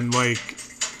dope, man. Like,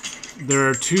 there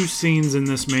are two scenes in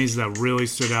this maze that really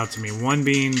stood out to me. One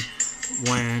being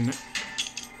when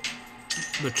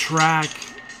the track,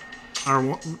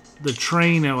 or the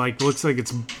train, it like looks like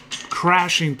it's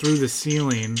crashing through the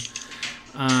ceiling.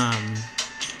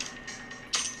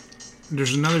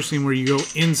 There's another scene where you go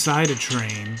inside a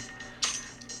train,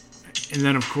 and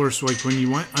then of course, like when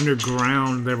you went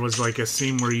underground, there was like a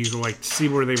scene where you could like see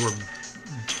where they were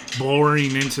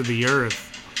boring into the earth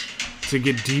to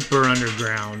get deeper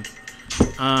underground.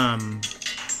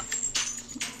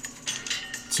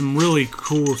 Some really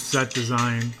cool set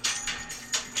design.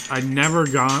 I never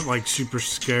got like super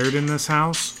scared in this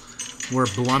house, where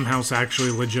Blumhouse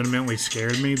actually legitimately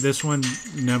scared me. This one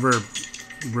never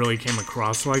really came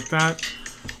across like that,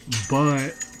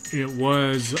 but it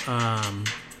was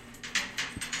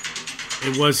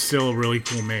still a really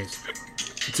cool maze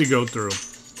to go through.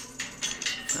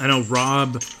 I know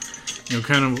Rob,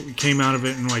 kind of came out of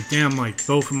it and like, damn, like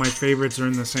both of my favorites are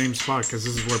in the same spot, because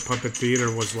this is where Puppet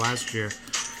Theater was last year.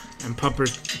 and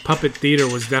Puppet Theater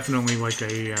was definitely like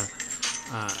a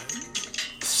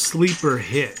sleeper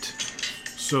hit,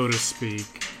 so to speak.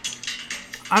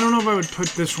 I don't know if I would put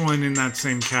this one in that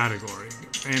same category.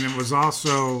 And it was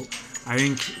also, I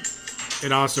think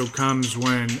it also comes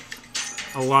when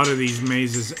a lot of these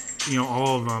mazes,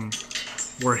 all of them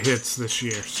were hits this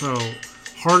year. So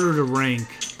harder to rank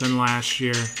than last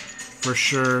year, for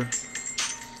sure.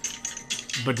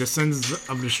 But Descendants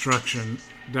of Destruction,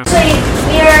 definitely. So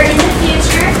we are in the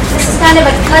future. This is kind of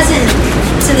a cousin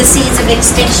to the Seeds of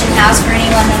Extinction house for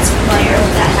anyone that's familiar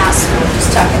with that house we were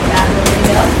just talking about a little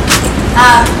bit ago.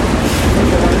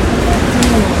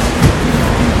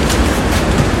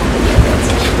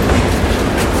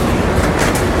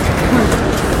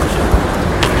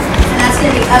 And that's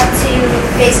going to be up to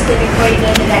basically before you go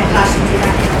into that caution do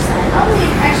not enter sign. Oh, we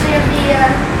actually have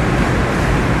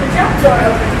the jump door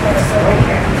open for us over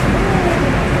here.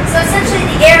 So essentially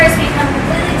the air has become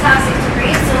completely toxic to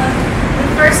breathe. So when we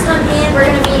first come in, we're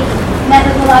going to be met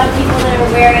with a lot of people that are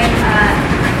wearing,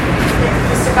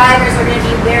 the survivors are going to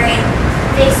be wearing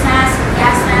face masks,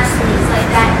 gas masks, things like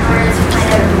that in order to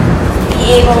kind of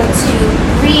be able to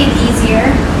breathe easier.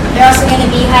 They're also going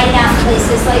to be hiding out in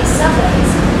places like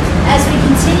subways. As we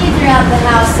continue throughout the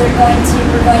house, we're going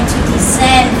to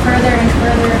descend further and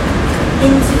further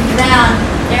into the ground.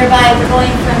 Thereby, we're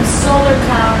going from solar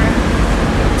power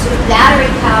to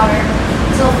battery power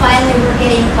until finally we're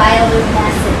getting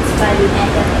bioluminescence by the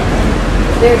end of it. And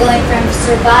we're going from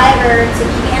survivor to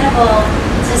cannibal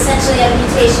to essentially a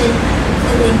mutation, a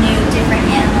completely new, different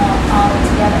animal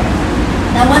altogether.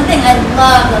 Now, one thing I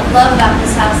love about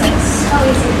this house, like so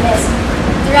easy to miss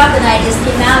throughout the night, is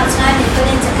the amount of time they put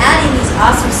into adding these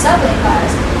awesome subway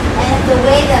cars. And the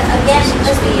way that, again,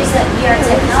 because we use that VR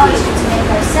technology to make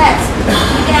our sets,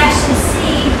 you can actually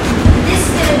see this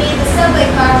is going to be the subway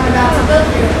car we're about to go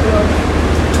through in a little bit.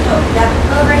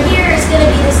 Over here is going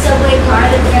to be the subway car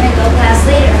that we're going to go past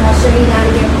later, and I'll show you that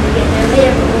again when we get there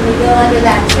later. But when we go under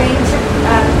that train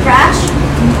crash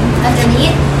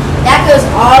underneath, that goes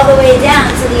all the way down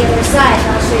to the other side,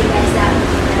 and I'll show you guys that when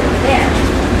we get over there.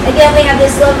 Again, we have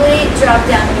this lovely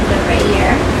drop-down window right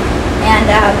here, and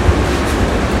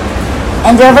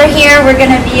over here we're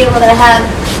going to be able to have,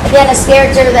 again, a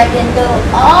character that can go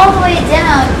all the way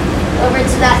down over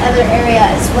to that other area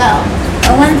as well.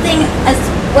 And one thing, as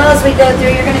well as we go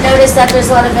through, you're going to notice that there's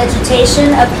a lot of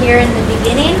vegetation up here in the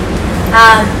beginning.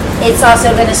 It's also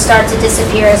going to start to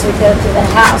disappear as we go through the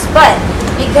house. But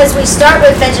because we start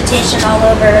with vegetation all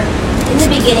over in the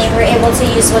beginning, we're able to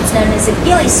use what's known as a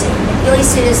ghillie suit. A ghillie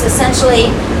suit is essentially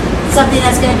something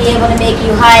that's going to be able to make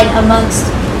you hide amongst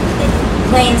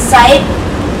plain sight.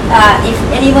 If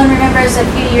anyone remembers, a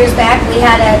few years back, we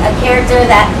had a character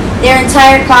that their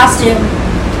entire costume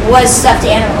was stuffed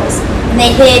animals. And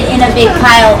they hid in a big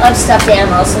pile of stuffed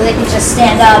animals so they could just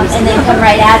stand up and then come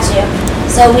right at you.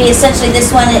 So we essentially,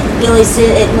 this one,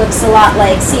 it looks a lot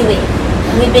like seaweed.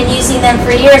 And we've been using them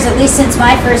for years, at least since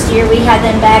my first year. We had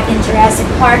them back in Jurassic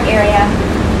Park area,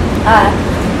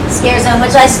 scare zone,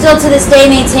 which I still to this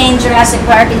day maintain Jurassic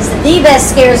Park is the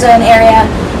best scare zone area.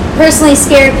 Personally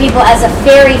scared people as a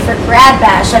fairy for Grad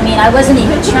Bash. I mean, I wasn't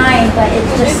even trying, but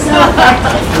it's just so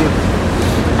effective.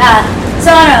 So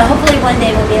I don't know, hopefully one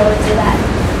day we'll be able to do that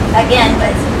again,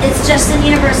 but it's just an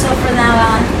universal from now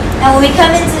on. Now when we come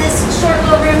into this short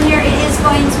little room here, it is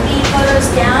going to be photos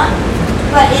down,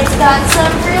 but it's got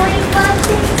some really fun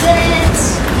things in it.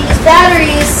 These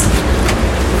batteries,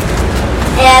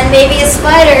 and maybe a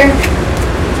spider.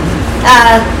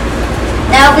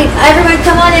 Now everyone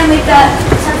come on in, we've got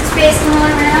some space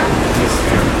going around.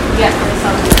 Yeah, that's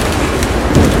all.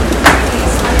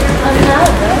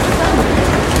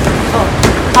 Oh,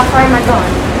 how far am I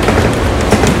going?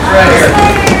 Right here.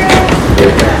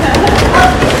 Oh,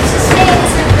 just stay in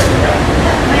this room for a little bit.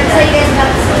 I'm going to tell you guys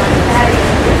about this battery.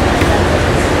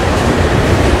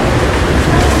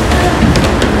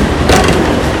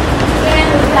 Again,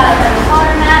 we've got a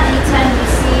water mat. Anytime we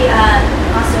see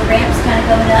also ramps kind of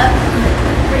going up,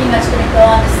 we're pretty much going to go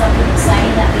on to something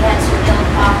exciting that we had to build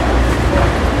off of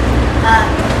before.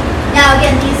 Now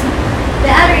again, these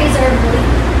batteries are really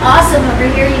awesome. Over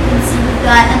here you can see we've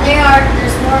got, and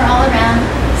there's more all around.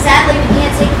 Sadly, we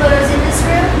can't take photos in this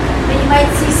room, but you might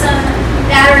see some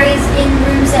batteries in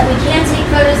rooms that we can take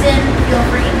photos in. Feel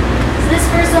free. So this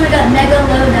first one we got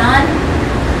Megalodon.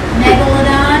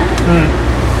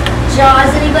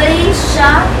 Jaws, anybody?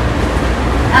 Shock?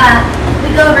 We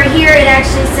go over here, it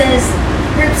actually says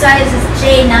group size is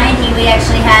J90. We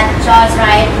actually had Jaws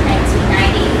ride in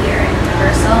 1990 here at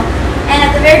Universal. And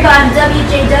at the very bottom,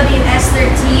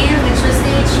 WJWS13, which was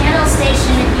the channel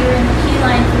station if you were in the queue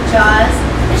line for Jaws,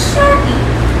 is Sharky.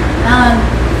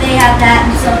 They have that,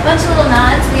 and so a bunch of little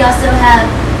nods. We also have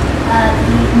the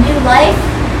New Life.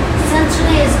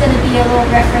 Essentially, is going to be a little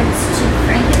reference to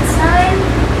Frankenstein.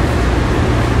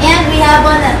 And we have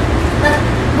one that.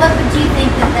 What would you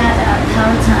think that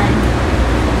Power Time?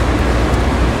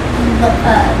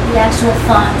 The actual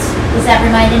font. Does that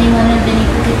remind anyone of any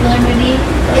particular movie?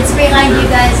 It's behind you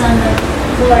guys on the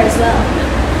floor as well.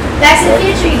 Back to the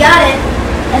Future, you got it.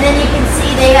 And then you can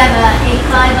see they have a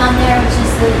 85 on there, which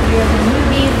is the year of the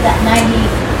movie. That 91,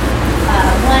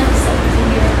 so it's a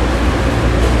year.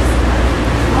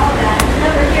 All that. And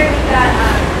over here we got,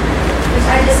 which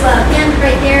I just love. Again,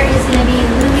 right there is going to be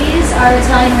Louis, our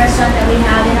Italian restaurant that we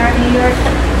have in our New York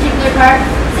particular part.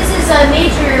 This is a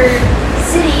major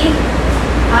city.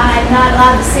 I'm not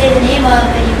allowed to say the name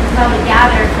of, but you can probably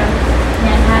gather from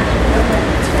Manhattan, Brooklyn.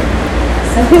 It's right there.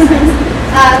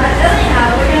 But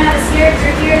anyhow, we're going to have a character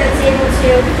here that's able to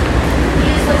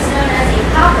use what's known as a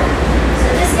popper.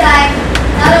 So this guy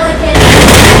not only can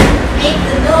make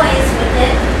the noise with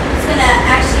it, it's going to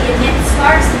actually emit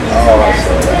sparks and things like that.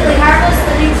 So it's completely harmless,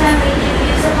 but anytime we do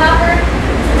use a popper,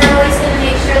 we're always going to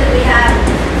make sure that we have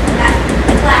that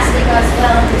plastic as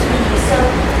well in between you. So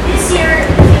this year,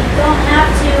 we don't have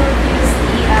to use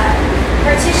the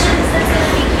partitions that's going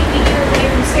to be keeping you away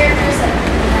from scarecrows like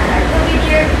we had our COVID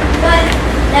year, but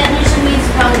that usually means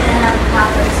you're probably going to have a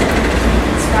popper, so it's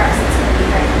making sparks that's going to be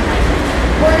right behind you.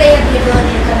 Or they have the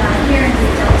ability to come out here and do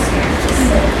double scarecrows.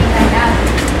 So I think I have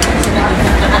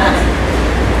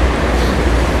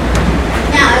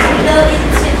now, as we go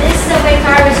into this subway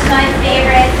car, which is my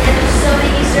favorite, and there's so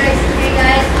many Easter eggs in here,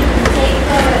 guys, you can take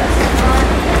photos.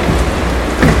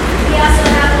 We also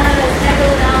have one of those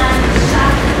Megalodon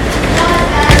shop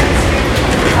batteries here in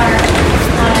the car.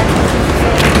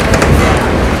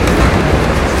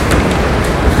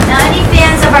 Now, any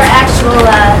fans of our actual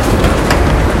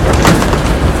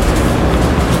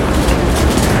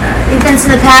events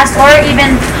in the past, or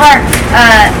even park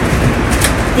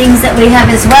things that we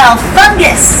have as well.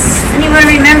 Fungus! Anyone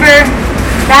remember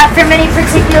that from any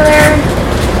particular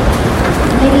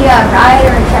maybe a ride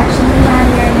or attraction we had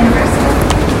here at Universal?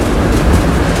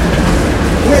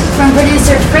 From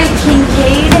producer Frank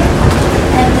Kincaid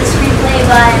and the screenplay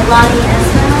by Lonnie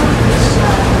Esmond, which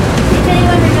if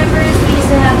anyone remembers, we used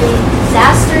to have the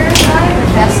Disaster ride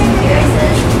with Fast and Furious.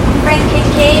 Frank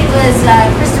Kincaid was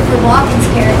Christopher Walken's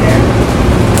character,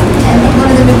 and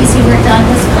one of the movies he worked on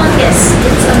was Fungus.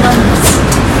 It's Among Us.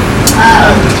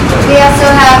 We also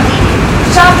have the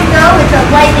Shop and Go with the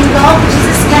lightning bolt, which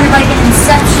is just kind of like an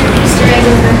Inception Easter egg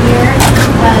over here.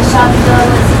 Shop and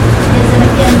Go is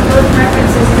again both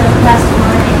references to past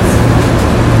warnings.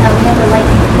 We have the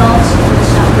lightning bolt and the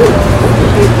Shop and Go.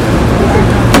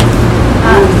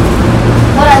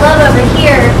 What I love over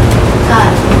here,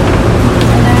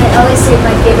 and I always save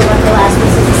my favorite one for last,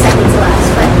 because it's the second to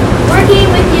last, but working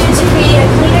with you to create a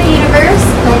cleaner universe,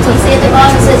 and you see at the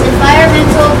bottom it says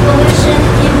Environmental Pollution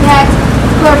Impact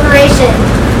Corporation.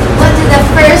 What did the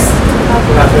first?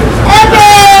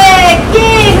 Epic!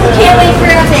 Yay! Who can't wait for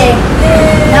Epic?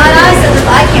 Not I said that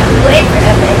I can't wait for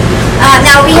Epic.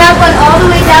 Now we have one all the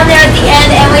way down there at the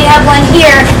end, and we have one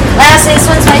here. Lastly, this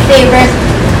one's my favorite.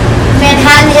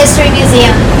 Manhattan History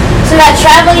Museum. So we got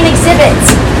traveling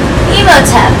exhibits.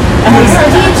 Emotep, Greece of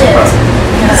Egypt.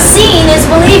 Seeing is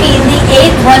believing, the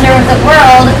eighth wonder of the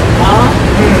world.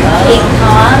 King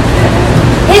Kong.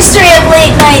 History of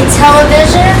late night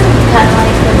television, kind of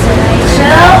like the Tonight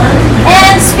Show.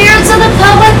 And Spirits of the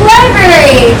Public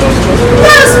Library.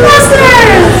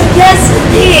 Ghostbusters! Yes,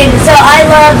 indeed. So I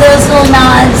love those little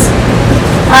nods.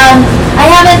 I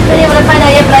haven't been able to find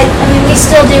out yet, but I mean, we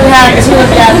still do have two of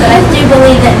them, but I do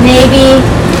believe that maybe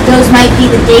those might be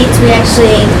the dates we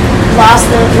actually lost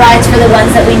those rides for the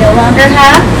ones that we no longer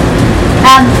have.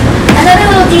 Another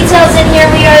little details in here,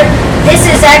 this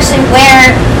is actually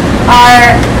where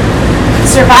our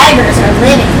survivors are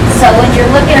living. So when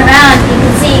you're looking around, you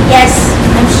can see, yes,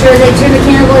 I'm sure they turned to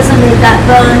cannibalism, they've got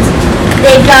bones,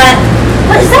 they've got,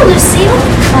 what is that, Lucille?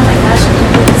 Oh my gosh, I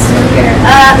can't believe it's still here.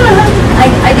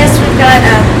 I guess we've got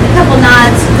a couple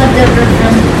nods left over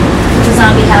from the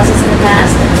zombie houses in the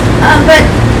past. But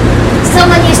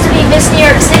someone used to be Miss New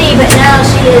York City, but now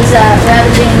she is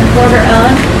ravaging for her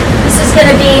own. This is going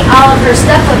to be all of her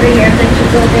stuff over here that could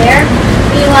go there.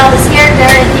 Meanwhile, this character,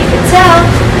 if you can tell,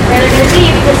 where they're going to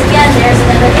be, because again, there's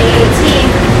another AAT.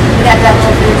 We got that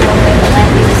little bridge over there behind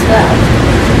you as well.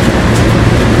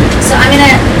 So I'm going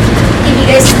to give you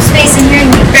guys some space in here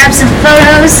and grab some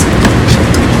photos.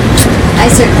 I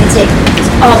certainly take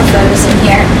all the photos in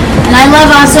here. And I love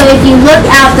also, if you look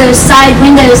out those side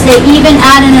windows, they even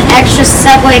added an extra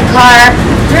subway car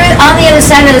through on the other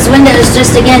side of those windows,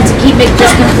 just again to keep it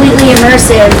just completely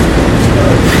immersive,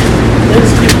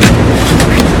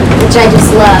 which I just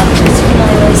love. Because you can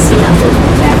only really see how the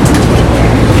back right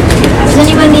there. If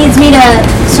anyone needs me to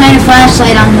shine a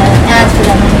flashlight on the ads for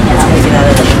them, let me know.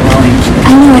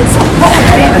 I know it's so cold,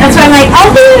 right? That's why I'm like,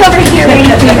 I'll be over here waiting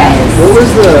for you guys. What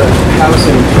was the house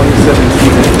in 2017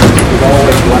 with all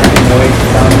like black and white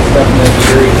sound and stuff, and then at the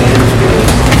very end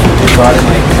they brought in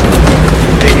like,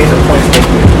 they made the point of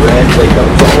making it red, like the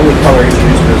only color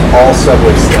introduced was all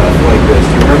subway stuff like this.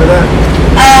 Do you remember that?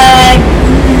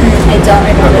 I don't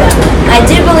remember that one. I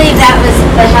do believe that was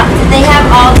the house. Did they have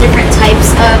all different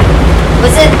types of,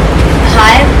 was it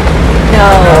Hive? No.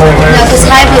 No, because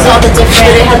Hive was all the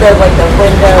different. They had the like the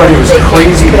window. But it was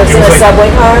crazy. But it was in a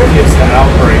subway car. It's the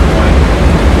outbreak one.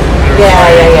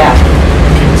 Yeah.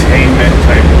 Containment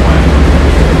type one.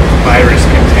 Virus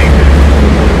containment.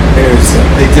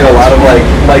 They did a lot of like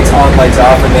lights on, lights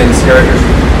off, and then characters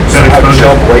have a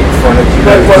jump right in front of you.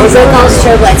 What was it called?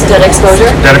 Strobe lights. Dead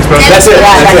exposure? Dead exposure. That's it.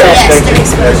 Yeah, That's it. that's it.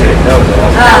 Thank you. That's it. No,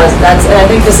 That's, and I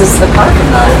think this is the car from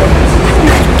that.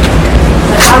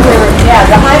 Yeah,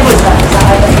 the Hive was that.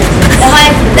 The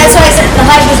Hive, that's why I said the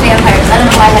Hive was vampires. I don't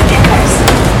know why I have vampires.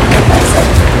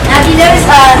 Now if you notice,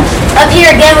 up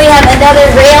here again we have another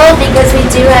rail because we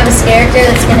do have a character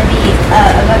that's going to be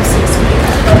above 6 feet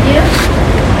above you.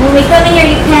 When we come in here,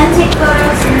 you can take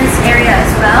photos in this area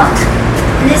as well.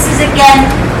 And this is again,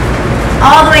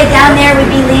 all the way down there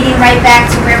would be leading right back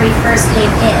to where we first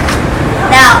came in.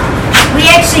 Now, we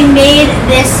actually made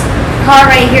this car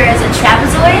right here as a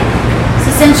trapezoid. So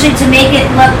essentially to make it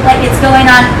look like it's going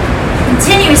on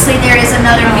continuously, there is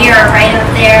another mirror right up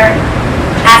there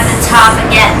at the top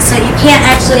again. So you can't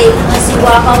actually, unless you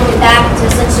walk all the way back to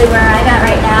essentially where I'm at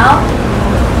right now,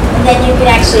 and then you can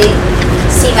actually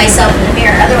see myself in the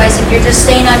mirror. Otherwise, if you're just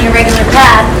staying on your regular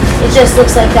path, it just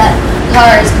looks like that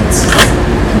car is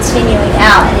continuing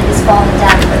out and it is falling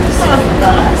down further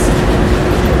above us.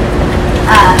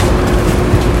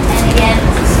 And again,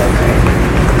 it's so great.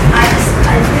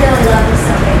 I really love the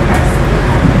subway cars that we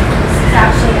have. This is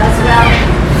actually as well.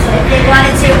 So if they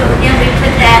wanted to, again, we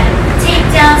put that tape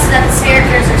down so that the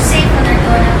characters are safe when they're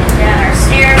going up and down our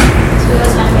stairs. So we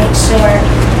always want to make sure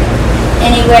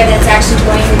anywhere that's actually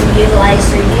going to be utilized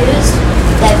or used,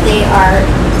 that they are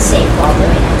safe while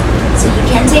doing it. So you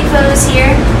can take photos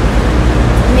here.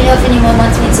 Let me know if anyone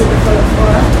wants me to take a photo for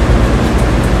them.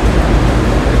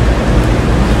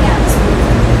 Yeah, it's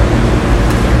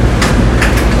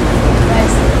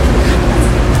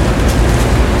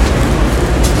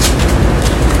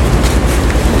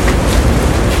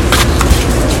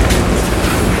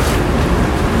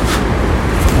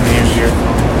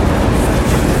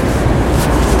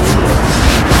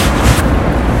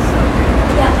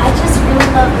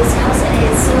love this house, and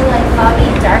it's so like foggy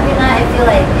and dark at night. I feel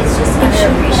like it's just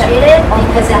underappreciated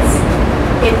because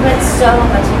it puts so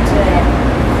much into it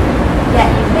that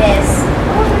you miss.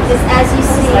 Because as you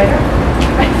see, I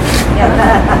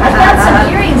found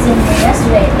some earrings in there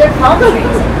yesterday. They're palm trees.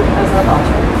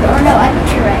 Or no, I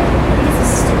think you're right. I think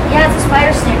it's it's a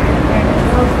spider sticker. There it is.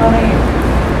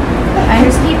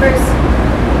 Finders keepers.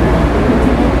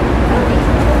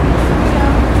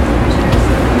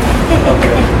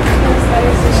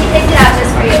 She picked it out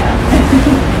just for you.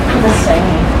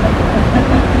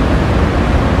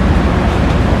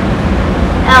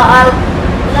 Now,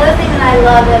 another thing that I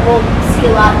love that we'll see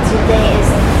a lot today is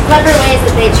clever ways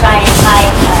that they try and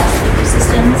hide speaker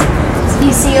systems. So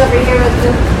you see over here,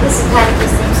 this is kind of the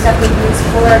same stuff we use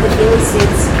for the ghillie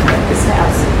suits in this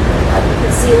house. You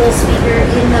can see a little speaker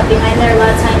hidden up behind there. A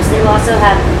lot of times they will also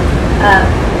have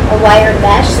a wire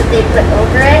mesh that they put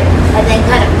over it and then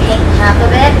kind of paint half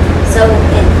of it so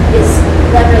it is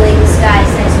cleverly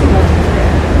disguised as you go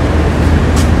through.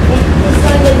 It is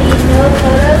going to be no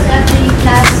photos after you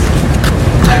pass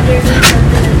underneath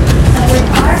of the subway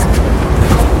car.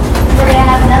 We're going to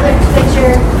have another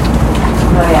picture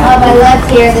on my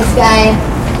left here. This guy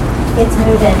gets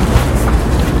moving.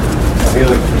 He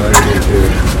looks familiar here too.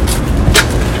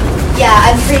 Yeah,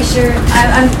 I'm pretty sure.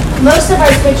 Most of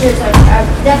our pictures are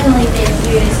definitely been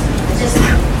used. Just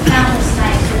countless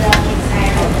times throughout the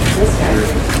entire this guy.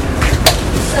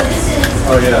 So this is.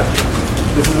 Oh yeah.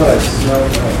 This is what I smell.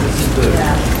 This is the.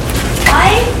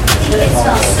 I think it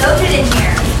smells so good in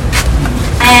here,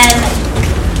 and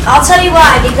I'll tell you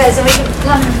why. Because we can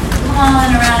come on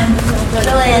around and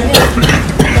fill in.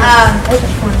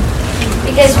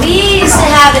 Because we used to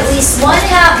have at least one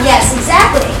house. Yes,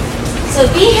 exactly. So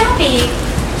be happy,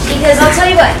 because I'll tell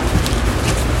you what,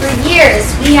 for years,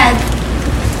 we had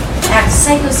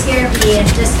psychotherapy and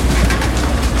just,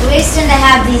 we always tend to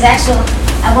have these actual,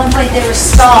 at one point there were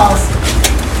stalls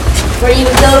where you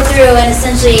would go through and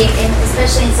essentially,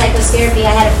 especially in psychotherapy,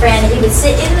 I had a friend, he would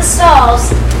sit in the stalls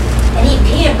and eat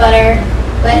peanut butter,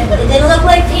 but it didn't look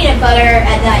like peanut butter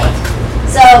at night.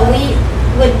 So we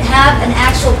would have an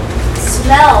actual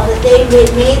smell that they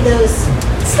made those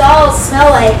stalls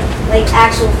smell like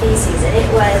actual feces, and it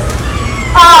was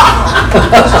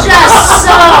just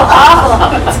so awful.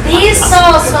 These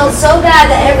stalls smelled so bad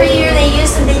that every year they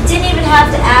used them, they didn't even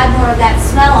have to add more of that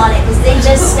smell on it because they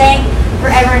just stank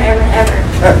forever and ever and ever.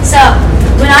 So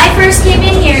when I first came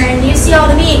in here and you see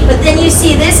all the meat, but then you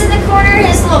see this in the corner,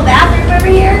 his little bathroom over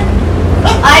here,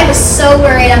 I was so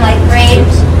worried. I'm like, great,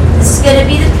 this is gonna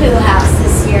be the poo house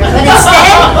this year. But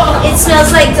instead, it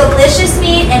smells like delicious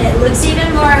meat and it looks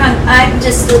even more. I'm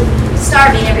just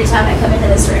starving every time I come into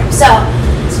this room. So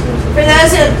for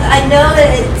those who, I know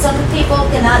that some people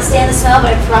cannot stand the smell,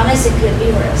 but I promise it could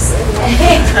be worse.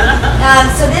 Okay?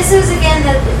 So this is again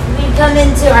we've come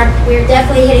into we're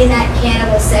definitely hitting that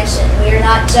cannibal section. We are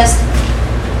not just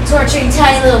torturing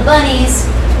tiny little bunnies,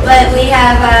 but we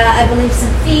have I believe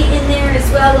some feet in there as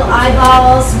well, little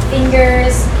eyeballs, some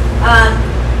fingers,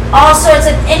 all sorts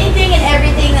of anything and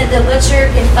everything that the butcher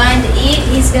can find to eat.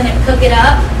 He's gonna cook it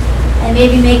up and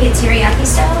maybe make it teriyaki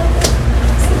style.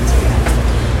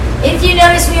 If you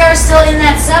notice, we are still in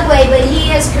that subway, but he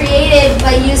has created,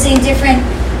 by using different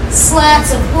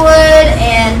slats of wood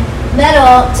and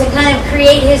metal, to kind of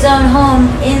create his own home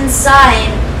inside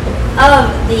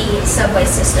of the subway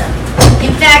system.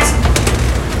 In fact,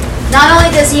 not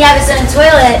only does he have his own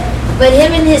toilet, but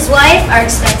him and his wife are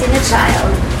expecting a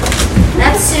child.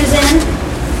 That's Susan.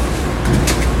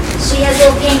 She has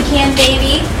a little can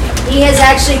baby. He has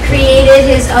actually created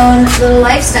his own little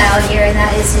lifestyle here, and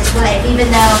that is his wife.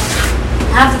 Even though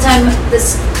half the time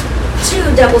there's two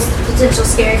double potential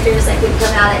characters that could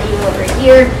come out at you over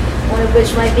here, one of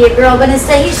which might be a girl, but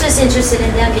instead he's just interested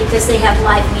in them because they have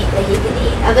live meat that he can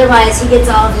eat. Otherwise, he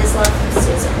gets all of his love from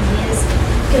Susan. He is a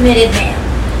committed man.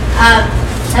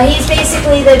 Now he's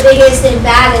basically the biggest and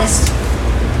baddest,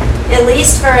 at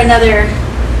least for another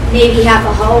maybe half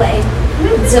a hallway.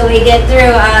 Until we get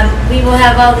through, we will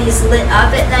have all these lit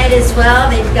up at night as well.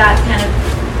 They've got kind of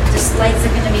just lights that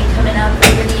are going to be coming up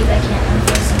underneath. I can't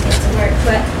unfortunately get to work,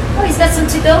 but he's got some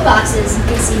to-go boxes in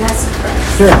case he has some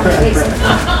friends.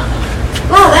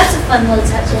 Wow, that's a fun little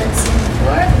touch I haven't seen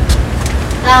before.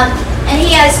 And he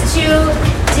has two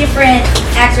different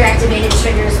actor-activated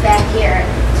triggers back here,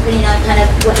 depending on kind of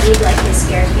what he'd like his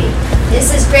scare to be.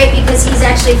 This is great because he's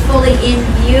actually fully in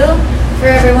view for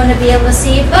everyone to be able to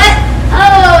see, but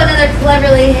another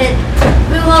cleverly hit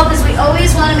boomhole, because we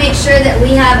always want to make sure that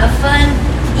we have a fun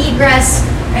egress,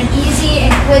 an easy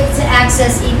and quick to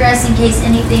access egress in case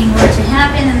anything were to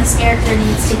happen and this character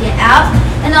needs to get out.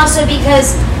 And also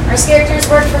because our characters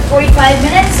work for 45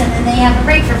 minutes and then they have a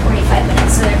break for 45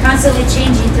 minutes, so they're constantly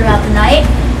changing throughout the night.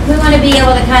 We want to be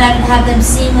able to kind of have them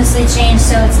seamlessly change,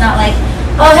 so it's not like,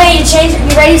 oh, hey, you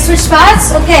ready to switch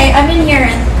spots? Okay, I'm in here,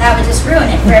 and that would just ruin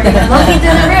it for everyone looking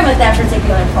through the room at that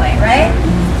particular point, right?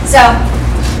 So,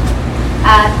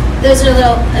 those are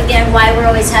again, why we're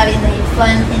always having the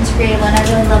fun integrated one. I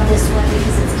really love this one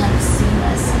because it's kind of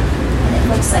seamless, and it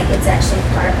looks like it's actually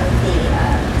part of the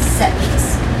set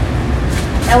piece.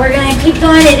 Now we're going to keep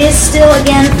going. It is still,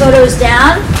 again, photos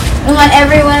down. We want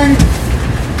everyone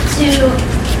to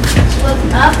look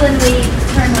up when we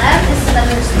turn left. This is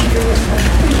another speaker with when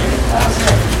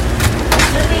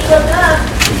we look up,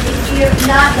 if you've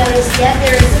not noticed yet,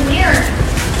 there is a mirror.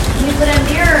 You put a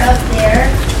mirror up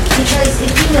there because if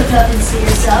you look up and see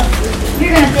yourself,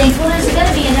 you're going to think, well, there's going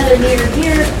to be another mirror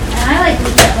here, and I like to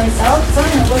look at myself, so I'm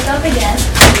going to look up again.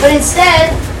 But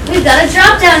instead, we've got a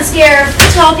drop-down scare for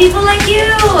tall people like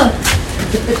you.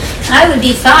 I would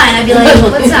be fine. I'd be like,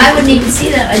 I wouldn't even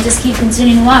see them. I'd just keep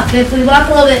continuing to walk. But if we walk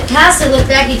a little bit past it, look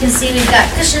back, you can see we've got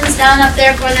cushions down up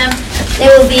there for them. They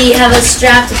will have a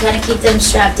strap to kind of keep them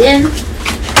strapped in.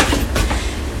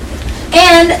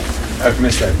 And I've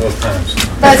missed that both times.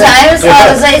 both times,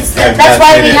 that's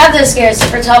why we have those scares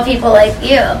for tall people like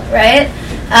you, right?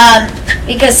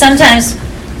 Because sometimes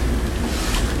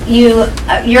you're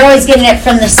always getting it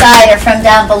from the side or from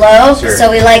down below. Sure.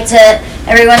 So we like to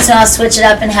every once in a while switch it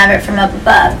up and have it from up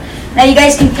above. Now you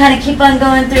guys can kind of keep on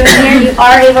going through here. You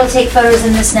are able to take photos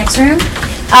in this next room.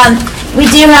 We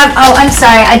do have, I'm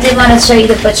sorry, I did want to show you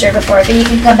the butcher before, but you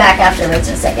can come back afterwards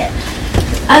in a second.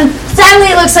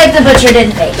 Sadly, it looks like the butcher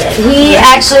didn't make it. He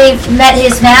actually met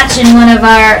his match in one of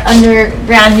our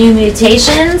underground new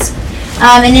mutations.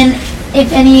 And then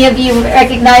If any of you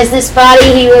recognize this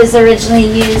body, he was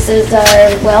originally used as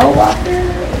our well walker in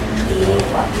the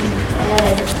Walking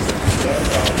Dead series.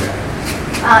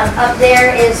 Up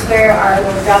there is where our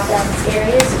little drop down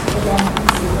area is. Again, you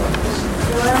can see the cushion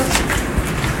pillow.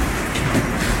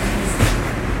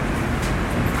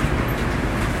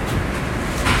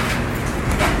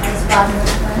 Nice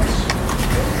bottomless lunch.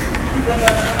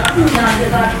 Not the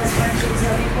bottomless lunch you've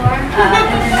seen before.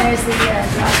 And then there's the drop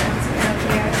downs up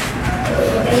there.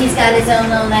 But he's got his own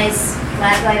little nice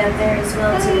black light up there as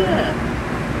well too.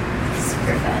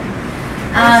 Super fun.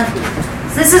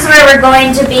 So this is where we're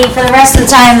going to be for the rest of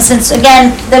the time, since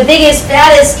again the biggest,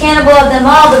 baddest cannibal of them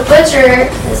all, the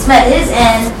butcher, has met his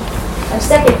end. Our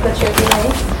second butcher today.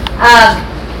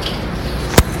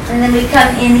 And then we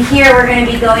come in here. We're going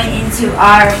to be going into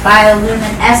our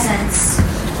bioluminescence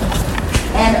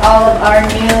and all of our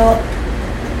new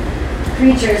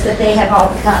creatures that they have all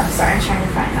become. Sorry, I'm trying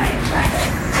to find my bracket.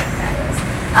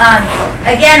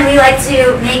 Again, we like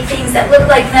to make things that look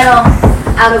like metal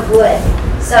out of wood.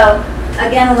 So,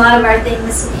 again, a lot of our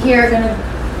things here are going to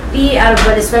be out of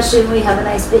wood, especially when we have a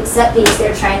nice big set piece.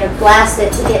 They're trying to blast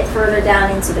it to get further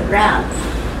down into the ground.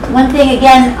 One thing,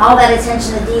 again, all that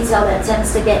attention to detail that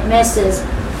tends to get missed is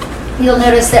you'll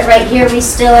notice that right here we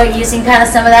still are using kind of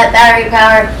some of that battery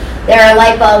power. There are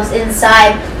light bulbs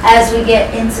inside. As we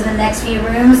get into the next few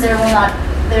rooms, there will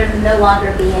no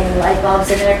longer be any light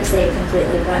bulbs in there because they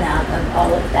completely run out of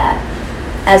all of that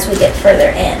as we get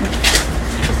further in.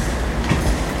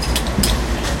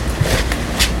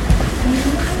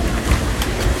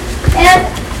 And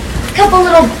a couple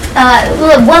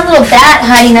one little bat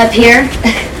hiding up here.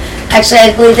 Actually,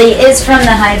 I believe he is from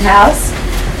the Hive House.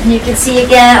 And you can see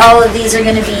again, all of these are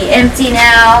going to be empty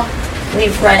now.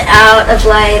 We've run out of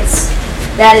lights.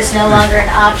 That is no longer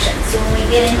an option. So when we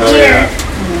get in here,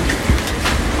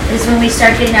 is when we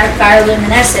start getting our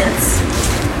bioluminescence.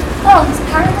 Oh, is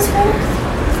Carlos there?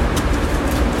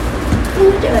 What are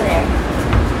you doing there?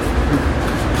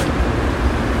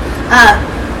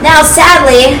 Now,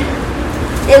 sadly,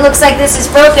 it looks like this is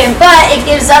broken, but it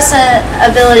gives us an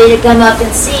ability to come up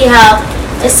and see how,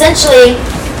 essentially,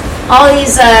 all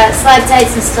these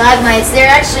stalactites and stalagmites,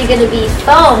 they're actually going to be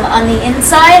foam on the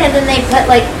inside, and then they put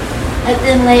like a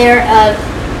thin layer of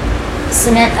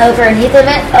cement over and heat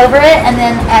limit over it, and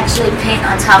then actually paint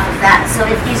on top of that. So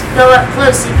if you go up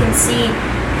close, you can see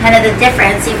kind of the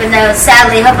difference, even though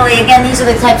sadly, hopefully, again, these are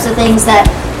the types of things that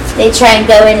they try and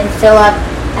go in and fill up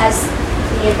as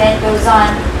the event goes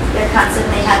on. They're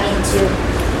constantly having to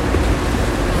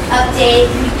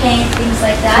update, repaint, things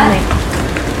like that.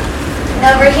 And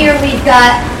over here we've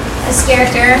got a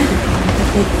character.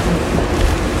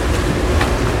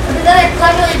 But then I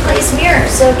cleverly placed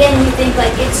mirrors, so again you think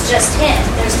like it's just him.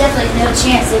 There's definitely no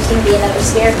chance there's going to be another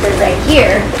character right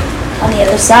here on the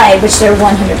other side, which there 100%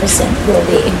 will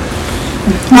be.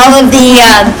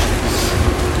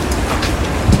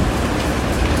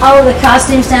 All of the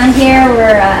costumes down here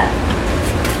were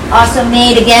also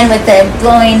made again with the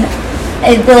glowing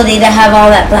ability to have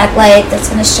all that black light that's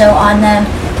going to show on them.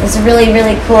 It's a really,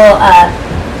 really cool.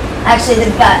 Actually,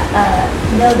 they've got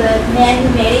the man who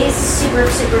made it. Super,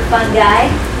 super fun guy.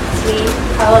 We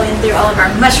followed him through all of our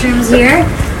mushrooms here.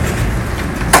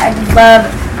 I love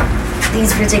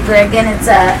these particular. Again, it's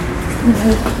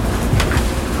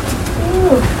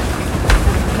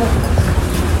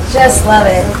just love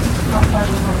it.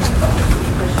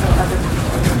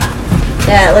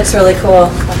 Yeah, it looks really cool.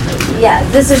 Yeah,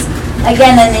 this is,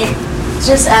 again, and they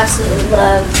just absolutely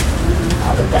love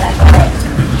all the black light,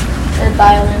 the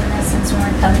bioluminescence when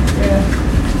we're coming through.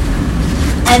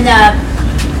 And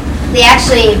they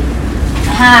actually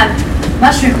have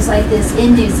mushrooms like this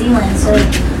in New Zealand, so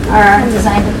our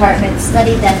design department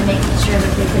studied them, making sure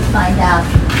that they could find out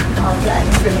all that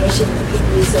information that we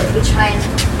could use. So we try and,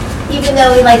 even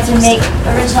though we like to make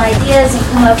original ideas and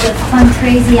come up with fun,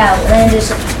 crazy, outlandish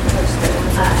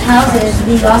houses,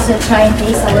 we also try and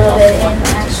base a little bit in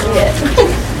actual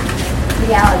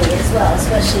reality as well,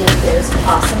 especially if there's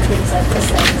awesome things like this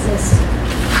that exist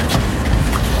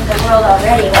in the world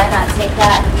already. Why not take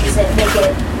that and use it, make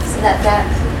it so that that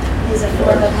is a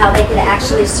form of how they could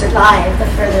actually survive the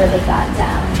further they got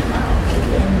down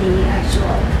in the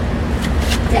actual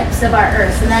depths of our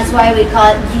earth. And that's why we call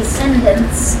it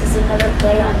Descendants, is another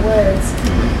play on words,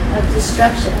 of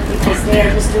destruction, because they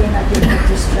are just doing nothing but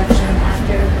destruction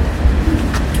after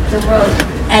the world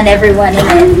and everyone in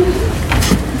it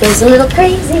goes a little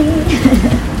crazy.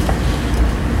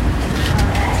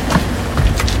 Alright.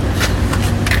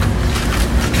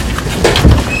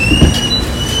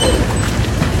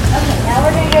 Okay, now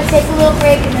we're going to go take a little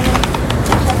break and then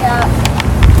check out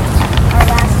our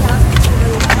last topic.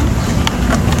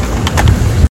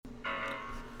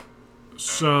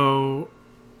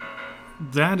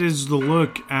 that is the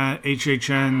look at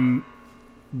HHN,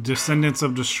 Descendants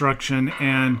of Destruction,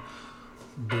 and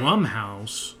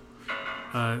Blumhouse.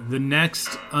 The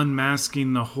next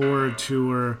Unmasking the Horror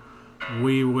tour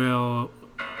we will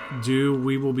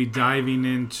be diving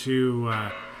into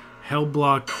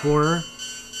Hellblock Horror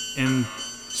and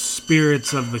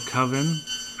Spirits of the Coven.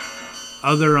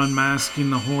 Other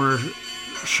Unmasking the Horror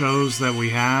shows that we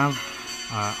have,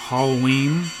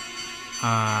 Halloween,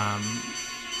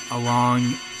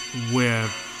 along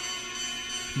with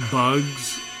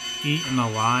Bugs Eaten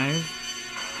Alive,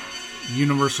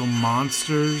 Universal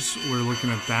Monsters, we're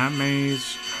looking at that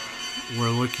maze.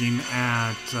 We're looking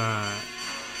at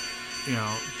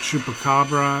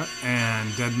Chupacabra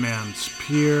and Dead Man's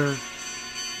Pier.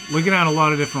 Looking at a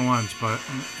lot of different ones,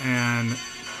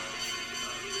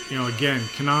 again,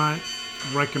 cannot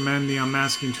recommend the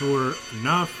Unmasking tour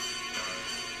enough,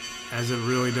 as it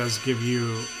really does give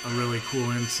you a really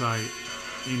cool insight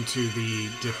into the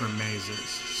different mazes.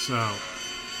 So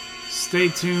stay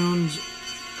tuned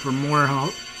for more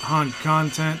haunt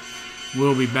content.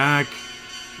 We'll be back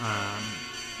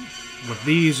with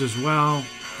these as well.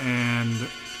 And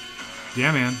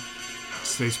yeah, man,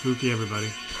 stay spooky,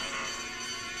 everybody.